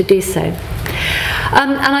failing to do so.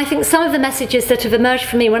 And I think some of the messages that have emerged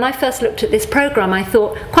for me, when I first looked at this programme, I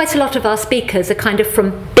thought quite a lot of our speakers are kind of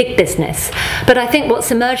from big business. But I think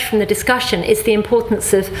what's emerged from the discussion is the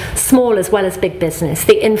importance of small as well as big business,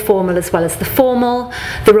 the informal as well as the formal,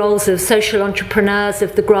 the roles of social entrepreneurs,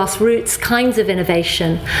 of the grassroots kinds of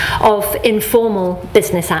innovation, of informal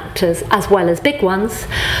business actors as well as big ones.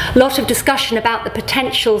 A lot of discussion about the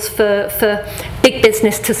potentials for big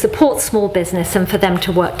business to support small business and for them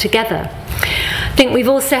to work together. I think we've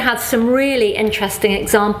also had some really interesting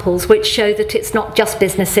examples which show that it's not just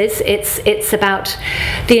businesses, it's about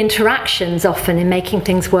the interactions often in making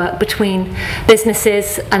things work between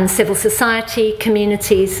businesses and civil society,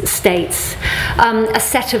 communities, states, a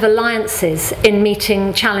set of alliances in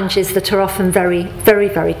meeting challenges that are often very, very,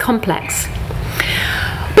 very complex.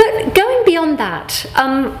 But going beyond that,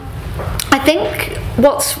 I think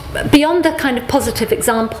what's beyond the kind of positive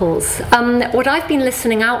examples, what I've been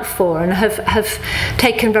listening out for and have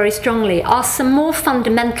taken very strongly are some more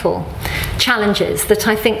fundamental challenges that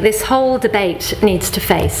I think this whole debate needs to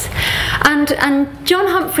face. And John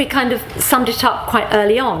Humphrey kind of summed it up quite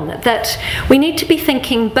early on, that we need to be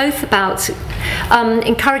thinking both about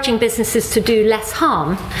encouraging businesses to do less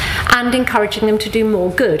harm and encouraging them to do more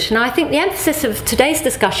good. Now, I think the emphasis of today's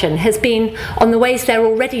discussion has been on the ways they're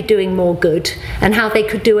already doing more good and how they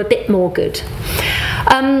could do a bit more good.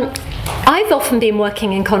 I've often been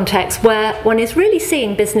working in contexts where one is really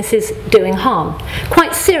seeing businesses doing harm,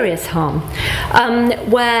 quite serious harm,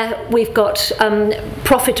 where we've got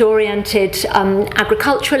profit-oriented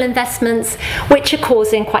agricultural investments which are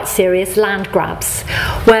causing quite serious land grabs,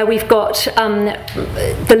 where we've got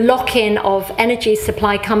the lock-in of energy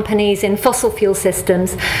supply companies in fossil fuel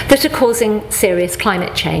systems that are causing serious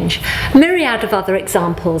climate change. Myriad of other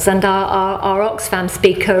examples, and our Oxfam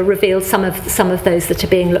speaker revealed some of those that are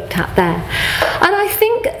being looked at there. And I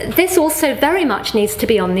think this also very much needs to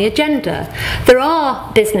be on the agenda. There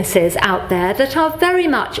are businesses out there that are very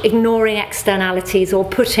much ignoring externalities or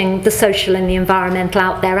putting the social and the environmental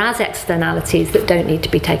out there as externalities that don't need to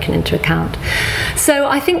be taken into account. So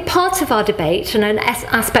I think part of our debate, and an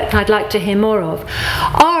aspect I'd like to hear more of,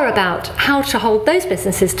 are about how to hold those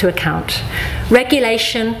businesses to account.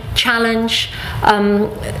 Regulation, challenge,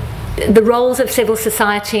 the roles of civil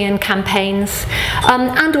society and campaigns,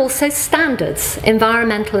 and also standards,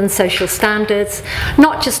 environmental and social standards,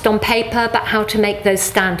 not just on paper, but how to make those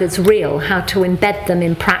standards real, how to embed them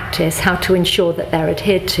in practice, how to ensure that they're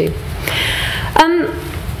adhered to.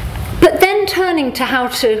 But then turning to how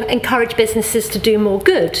to encourage businesses to do more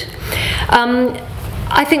good,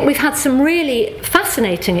 I think we've had some really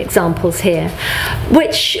fascinating examples here,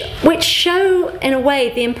 which show, in a way,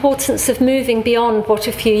 the importance of moving beyond what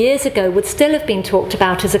a few years ago would still have been talked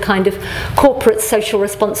about as a kind of corporate social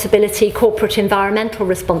responsibility, corporate environmental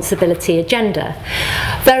responsibility agenda.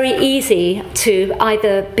 Very easy to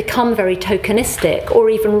either become very tokenistic or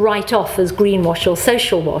even write off as greenwash or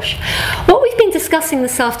social wash. What we've been discussing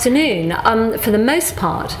this afternoon, for the most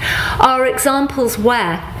part, are examples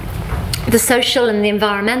where the social and the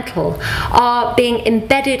environmental are being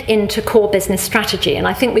embedded into core business strategy. And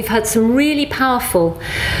I think we've heard some really powerful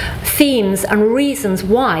themes and reasons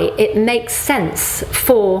why it makes sense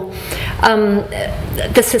for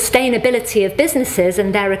the sustainability of businesses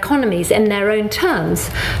and their economies in their own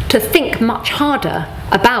terms to think much harder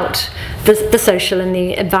about the social and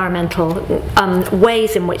the environmental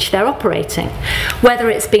ways in which they're operating.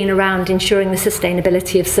 Whether it's been around ensuring the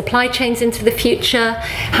sustainability of supply chains into the future,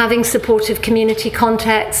 having supportive community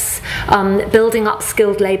contexts, building up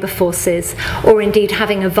skilled labour forces, or indeed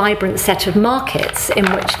having a vibrant set of markets in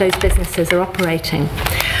which those businesses are operating.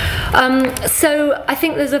 So I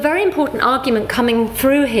think there's a very important argument coming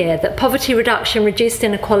through here that poverty reduction, reduced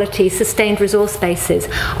inequality, sustained resource bases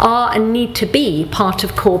are and need to be part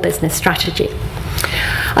of core business strategy.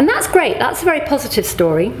 And that's great, that's a very positive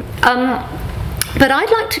story. But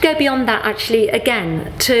I'd like to go beyond that, actually,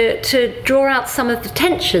 again, to draw out some of the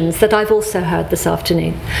tensions that I've also heard this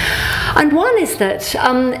afternoon. And one is that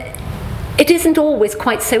it isn't always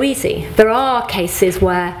quite so easy. There are cases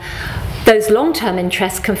where those long-term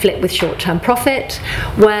interests conflict with short-term profit,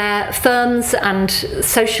 where firms and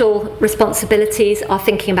social responsibilities are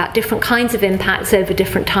thinking about different kinds of impacts over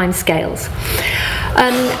different timescales.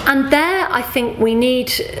 And there, I think we need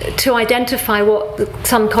to identify what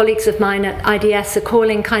some colleagues of mine at IDS are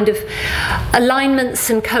calling kind of alignments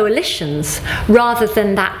and coalitions, rather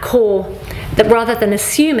than that core, rather than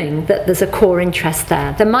assuming that there's a core interest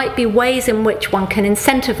there. There might be ways in which one can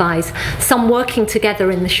incentivize some working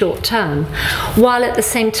together in the short term, while at the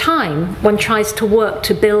same time one tries to work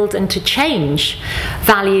to build and to change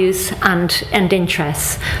values and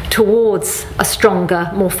interests towards a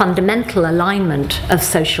stronger, more fundamental alignment of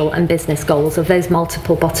social and business goals, of those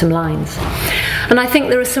multiple bottom lines. And I think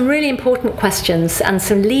there are some really important questions and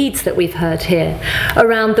some leads that we've heard here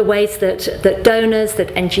around the ways that donors, that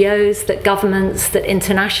NGOs, that governments, that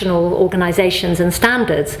international organisations and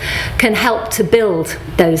standards can help to build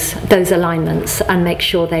those alignments and make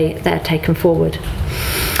sure they're taken forward.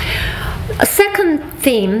 A second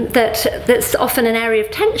theme that's often an area of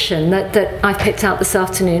tension that I've picked out this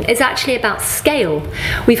afternoon is actually about scale.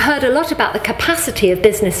 We've heard a lot about the capacity of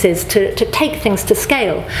businesses to take things to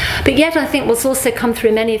scale, but yet I think what's also come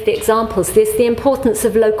through many of the examples is the importance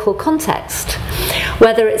of local context.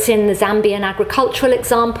 Whether it's in the Zambian agricultural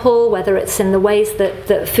example, whether it's in the ways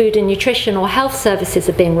that food and nutrition or health services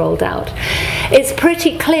are being rolled out, it's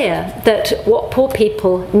pretty clear that what poor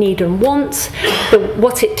people need and want,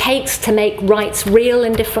 what it takes to make rights real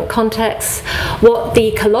in different contexts, what the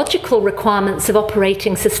ecological requirements of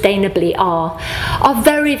operating sustainably are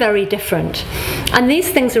very, very different. And these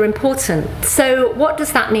things are important. So what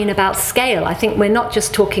does that mean about scale? I think we're not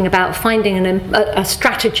just talking about finding a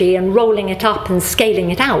strategy and rolling it up and scaling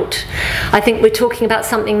it out. I think we're talking about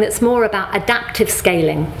something that's more about adaptive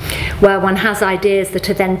scaling, where one has ideas that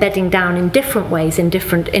are then bedding down in different ways in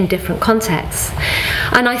different contexts.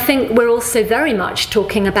 And I think we're also very much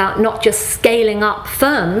talking about not just scaling up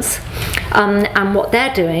firms and what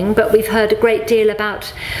they're doing, but we've heard a great deal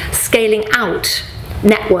about scaling out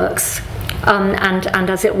networks and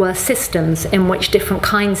as it were systems in which different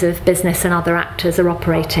kinds of business and other actors are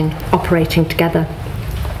operating together.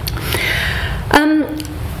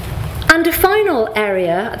 And a final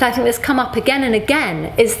area that I think has come up again and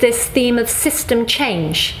again is this theme of system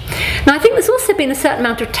change. Now, I think there's also been a certain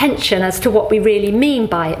amount of tension as to what we really mean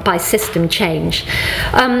by system change.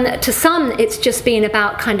 To some, it's just been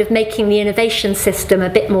about kind of making the innovation system a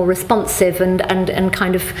bit more responsive and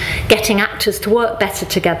kind of getting actors to work better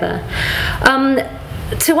together.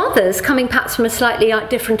 to others, coming perhaps from a slightly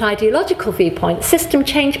different ideological viewpoint, system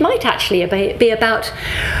change might actually be about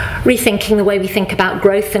rethinking the way we think about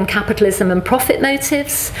growth and capitalism and profit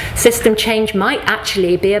motives. System change might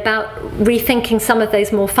actually be about rethinking some of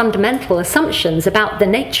those more fundamental assumptions about the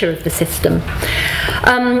nature of the system.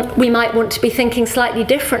 We might want to be thinking slightly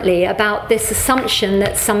differently about this assumption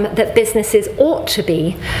that businesses ought to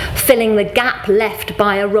be filling the gap left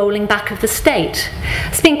by a rolling back of the state.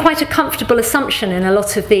 It's been quite a comfortable assumption in a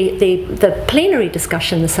lot of the plenary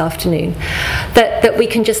discussion this afternoon, that we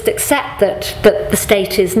can just accept that the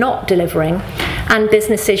state is not delivering and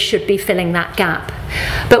businesses should be filling that gap.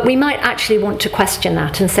 But we might actually want to question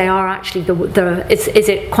that and say, is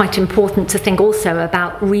it quite important to think also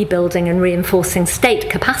about rebuilding and reinforcing state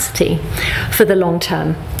capacity for the long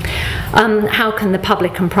term? How can the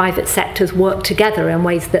public and private sectors work together in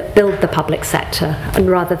ways that build the public sector and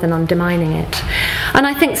rather than undermining it? And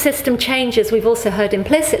I think system change, as we've also heard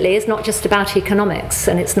implicitly, is not just about economics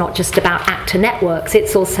and it's not just about actor networks,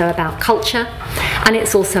 it's also about culture and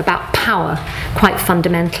it's also about power, quite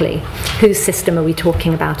fundamentally. Whose system are we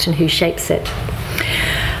talking about and who shapes it?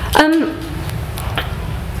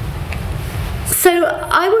 So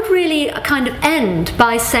I would really kind of end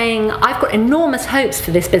by saying I've got enormous hopes for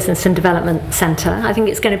this Business and Development Centre. I think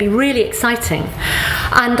it's going to be really exciting.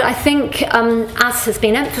 And I think, as has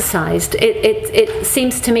been emphasised, it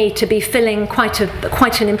seems to me to be filling quite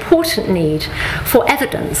an important need for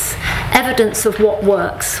evidence of what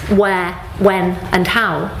works, where, when and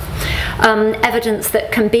how. Evidence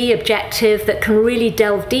that can be objective, that can really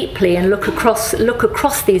delve deeply and look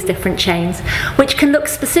across these different chains, which can look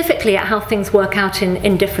specifically at how things work out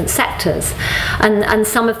in different sectors. And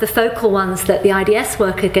some of the focal ones that the IDS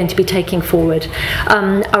work are going to be taking forward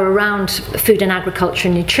are around food and agriculture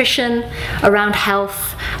and nutrition, around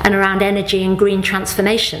health, and around energy and green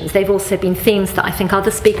transformations. They've also been themes that I think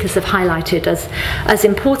other speakers have highlighted as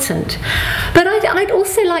important. But I'd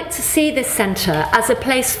also like to see this centre as a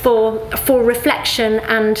place for reflection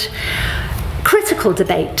and critical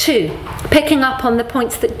debate too, picking up on the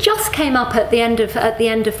points that just came up at the end of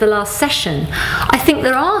the last session. I think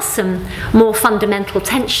there are some more fundamental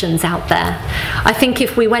tensions out there. I think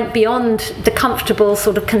if we went beyond the comfortable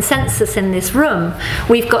sort of consensus in this room,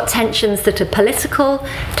 we've got tensions that are political,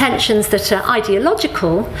 tensions that are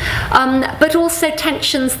ideological, but also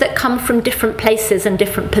tensions that come from different places and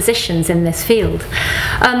different positions in this field.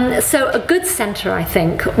 So a good centre, I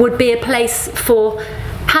think, would be a place for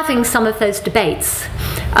having some of those debates,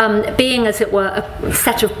 being, as it were, a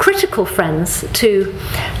set of critical friends to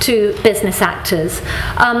business actors,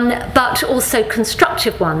 but also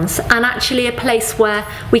constructive ones, and actually a place where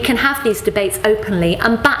we can have these debates openly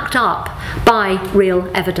and backed up by real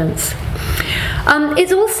evidence.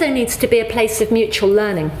 It also needs to be a place of mutual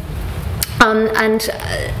learning.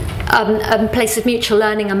 A place of mutual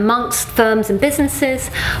learning amongst firms and businesses,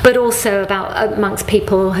 but also amongst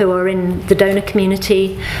people who are in the donor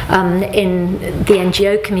community, in the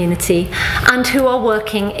NGO community, and who are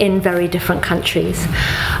working in very different countries.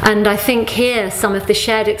 And I think here some of the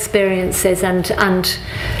shared experiences and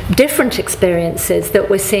different experiences that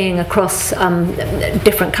we're seeing across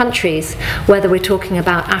different countries, whether we're talking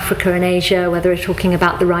about Africa and Asia, whether we're talking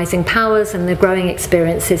about the rising powers and the growing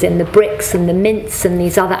experiences in the BRICS and the MINTs and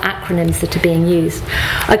these other acronyms that are being used,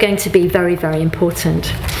 are going to be very, very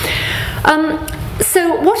important.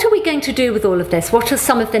 So what are we going to do with all of this? What are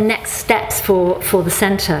some of the next steps for the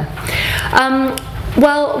centre?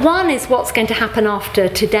 Well, one is what's going to happen after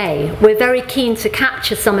today. We're very keen to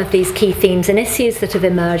capture some of these key themes and issues that have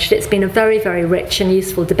emerged. It's been a very, very rich and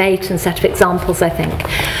useful debate and set of examples, I think.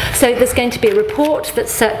 So there's going to be a report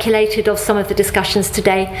that's circulated of some of the discussions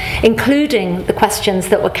today, including the questions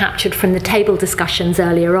that were captured from the table discussions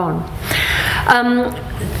earlier on.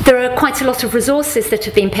 There are quite a lot of resources that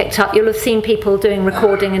have been picked up. You'll have seen people doing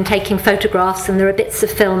recording and taking photographs, and there are bits of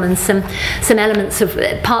film and some elements of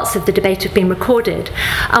parts of the debate have been recorded.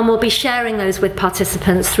 And we'll be sharing those with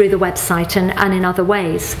participants through the website and in other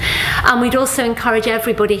ways. And we'd also encourage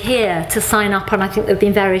everybody here to sign up, and I think there have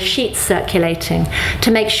been various sheets circulating,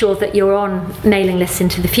 to make sure that you're on mailing lists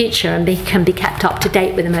into the future and can be kept up to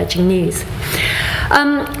date with emerging news.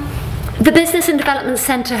 The Business and Development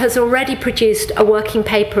Centre has already produced a working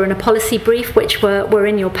paper and a policy brief, which were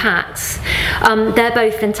in your packs. They're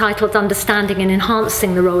both entitled Understanding and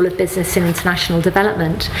Enhancing the Role of Business in International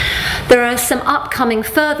Development. There are some upcoming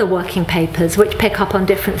further working papers which pick up on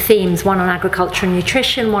different themes, one on agriculture and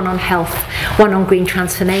nutrition, one on health, one on green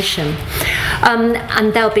transformation.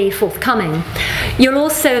 And they'll be forthcoming. You'll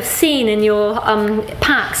also have seen in your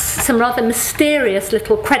packs some rather mysterious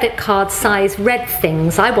little credit card size red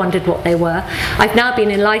things. I wondered what they they were. I've now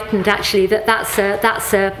been enlightened actually that that's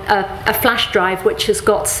a flash drive which has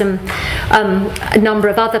got a number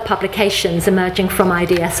of other publications emerging from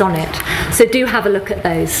IDS on it. So do have a look at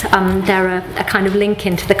those. They're a kind of link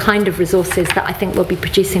into the kind of resources that I think we'll be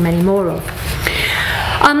producing many more of.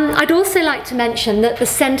 I'd also like to mention that the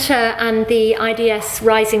Centre and the IDS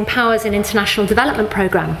Rising Powers in International Development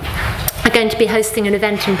Programme are going to be hosting an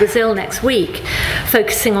event in Brazil next week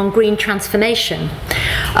focusing on green transformation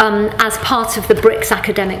as part of the BRICS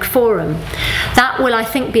Academic Forum. That will, I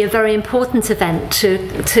think, be a very important event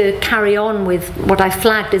to carry on with what I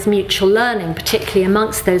flagged as mutual learning, particularly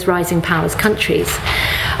amongst those rising powers countries.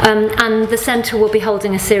 And the Centre will be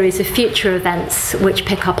holding a series of future events which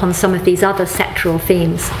pick up on some of these other sectoral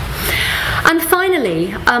themes. And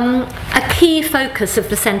finally, a key focus of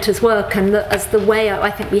the Centre's work, and as the way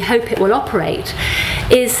I think we hope it will operate,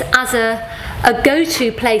 is as a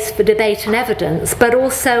go-to place for debate and evidence, but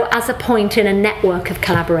also as a point in a network of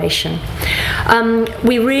collaboration.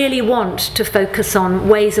 We really want to focus on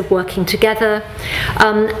ways of working together,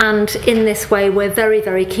 and in this way we're very,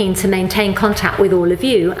 very keen to maintain contact with all of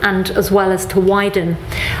you, and as well as to widen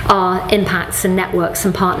our impacts and networks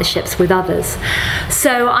and partnerships with others.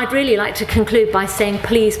 So I'd really like to conclude by saying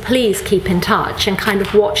please, please keep in touch and kind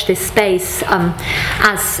of watch this space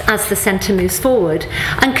as the Centre moves forward,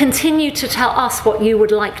 and continue to tell us what you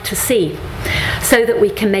would like to see so that we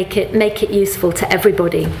can make it useful to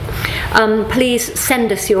everybody. Please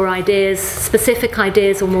send us your ideas, specific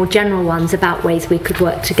ideas or more general ones about ways we could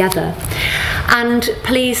work together. And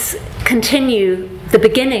please continue the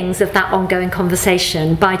beginnings of that ongoing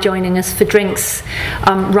conversation by joining us for drinks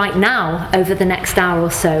right now over the next hour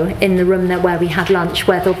or so in the room where we had lunch,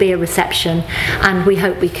 where there'll be a reception, and we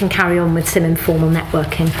hope we can carry on with some informal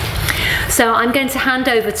networking. So I'm going to hand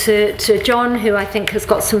over to John, who I think has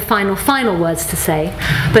got some final words to say,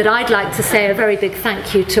 but I'd like to say a very big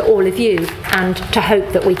thank you to all of you, and to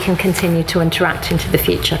hope that we can continue to interact into the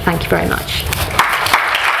future. Thank you very much.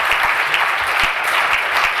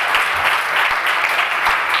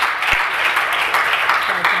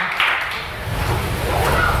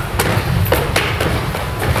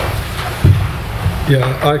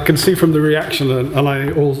 Yeah, I can see from the reaction, and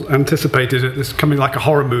I all anticipated it, this coming like a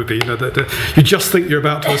horror movie, you know, that you just think you're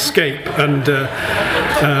about to escape, and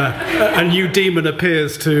a new demon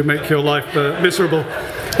appears to make your life miserable.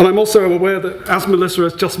 And I'm also aware that, as Melissa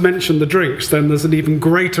has just mentioned the drinks, then there's an even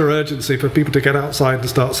greater urgency for people to get outside and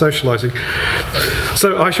start socialising.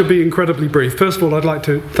 So I shall be incredibly brief. First of all, I'd like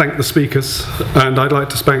to thank the speakers, and I'd like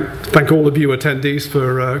to thank all of you attendees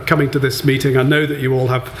for coming to this meeting. I know that you all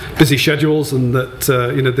have busy schedules, and that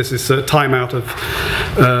you know, this is time out of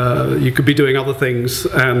you could be doing other things,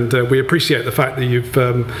 and we appreciate the fact that you've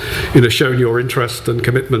you know, shown your interest and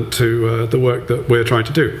commitment to the work that we're trying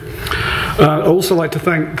to do. I'd also like to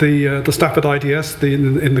thank the staff at IDS,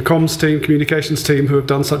 in the comms team, communications team, who have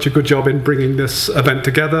done such a good job in bringing this event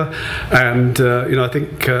together. And you know, I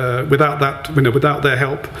think without that, you know, without their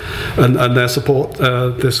help and their support,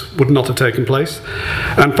 this would not have taken place.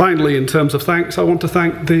 And finally, in terms of thanks, I want to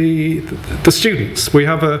thank the students. We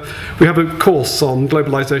have a course on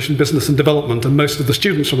globalization, business and development, and most of the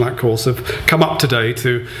students from that course have come up today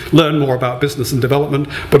to learn more about business and development,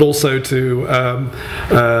 but also to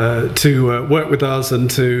work with us and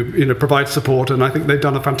to, you know, provide support. And I think they've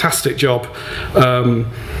done a fantastic job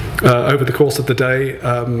over the course of the day.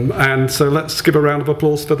 And so let's give a round of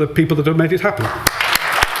applause for the people that have made it happen.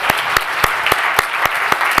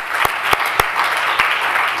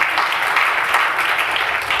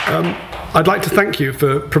 I'd like to thank you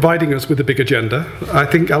for providing us with a big agenda. I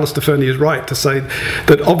think Alistair Fernie is right to say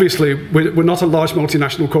that obviously we're not a large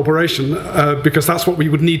multinational corporation, because that's what we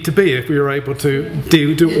would need to be if we were able to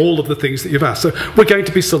do all of the things that you've asked. So we're going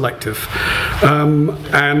to be selective.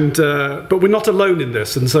 But we're not alone in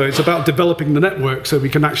this, and so it's about developing the network so we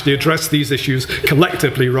can actually address these issues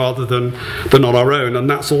collectively rather than on our own, and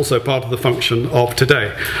that's also part of the function of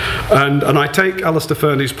today. And I take Alistair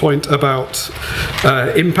Fernie's point about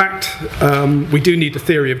impact. We do need a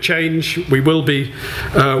theory of change. We will be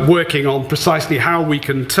working on precisely how we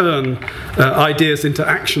can turn ideas into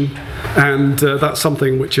action, and that's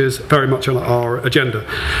something which is very much on our agenda.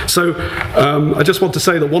 So I just want to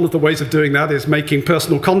say that one of the ways of doing that is making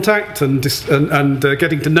personal contact and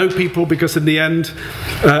getting to know people, because in the end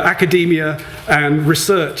academia and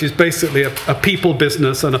research is basically a people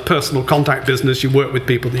business and a personal contact business. You work with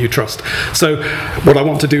people that you trust. So what I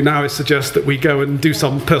want to do now is suggest that we go and do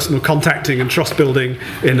some personal contacting and trust building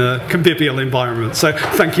in a convivial environment. So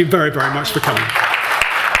thank you very, very much for coming.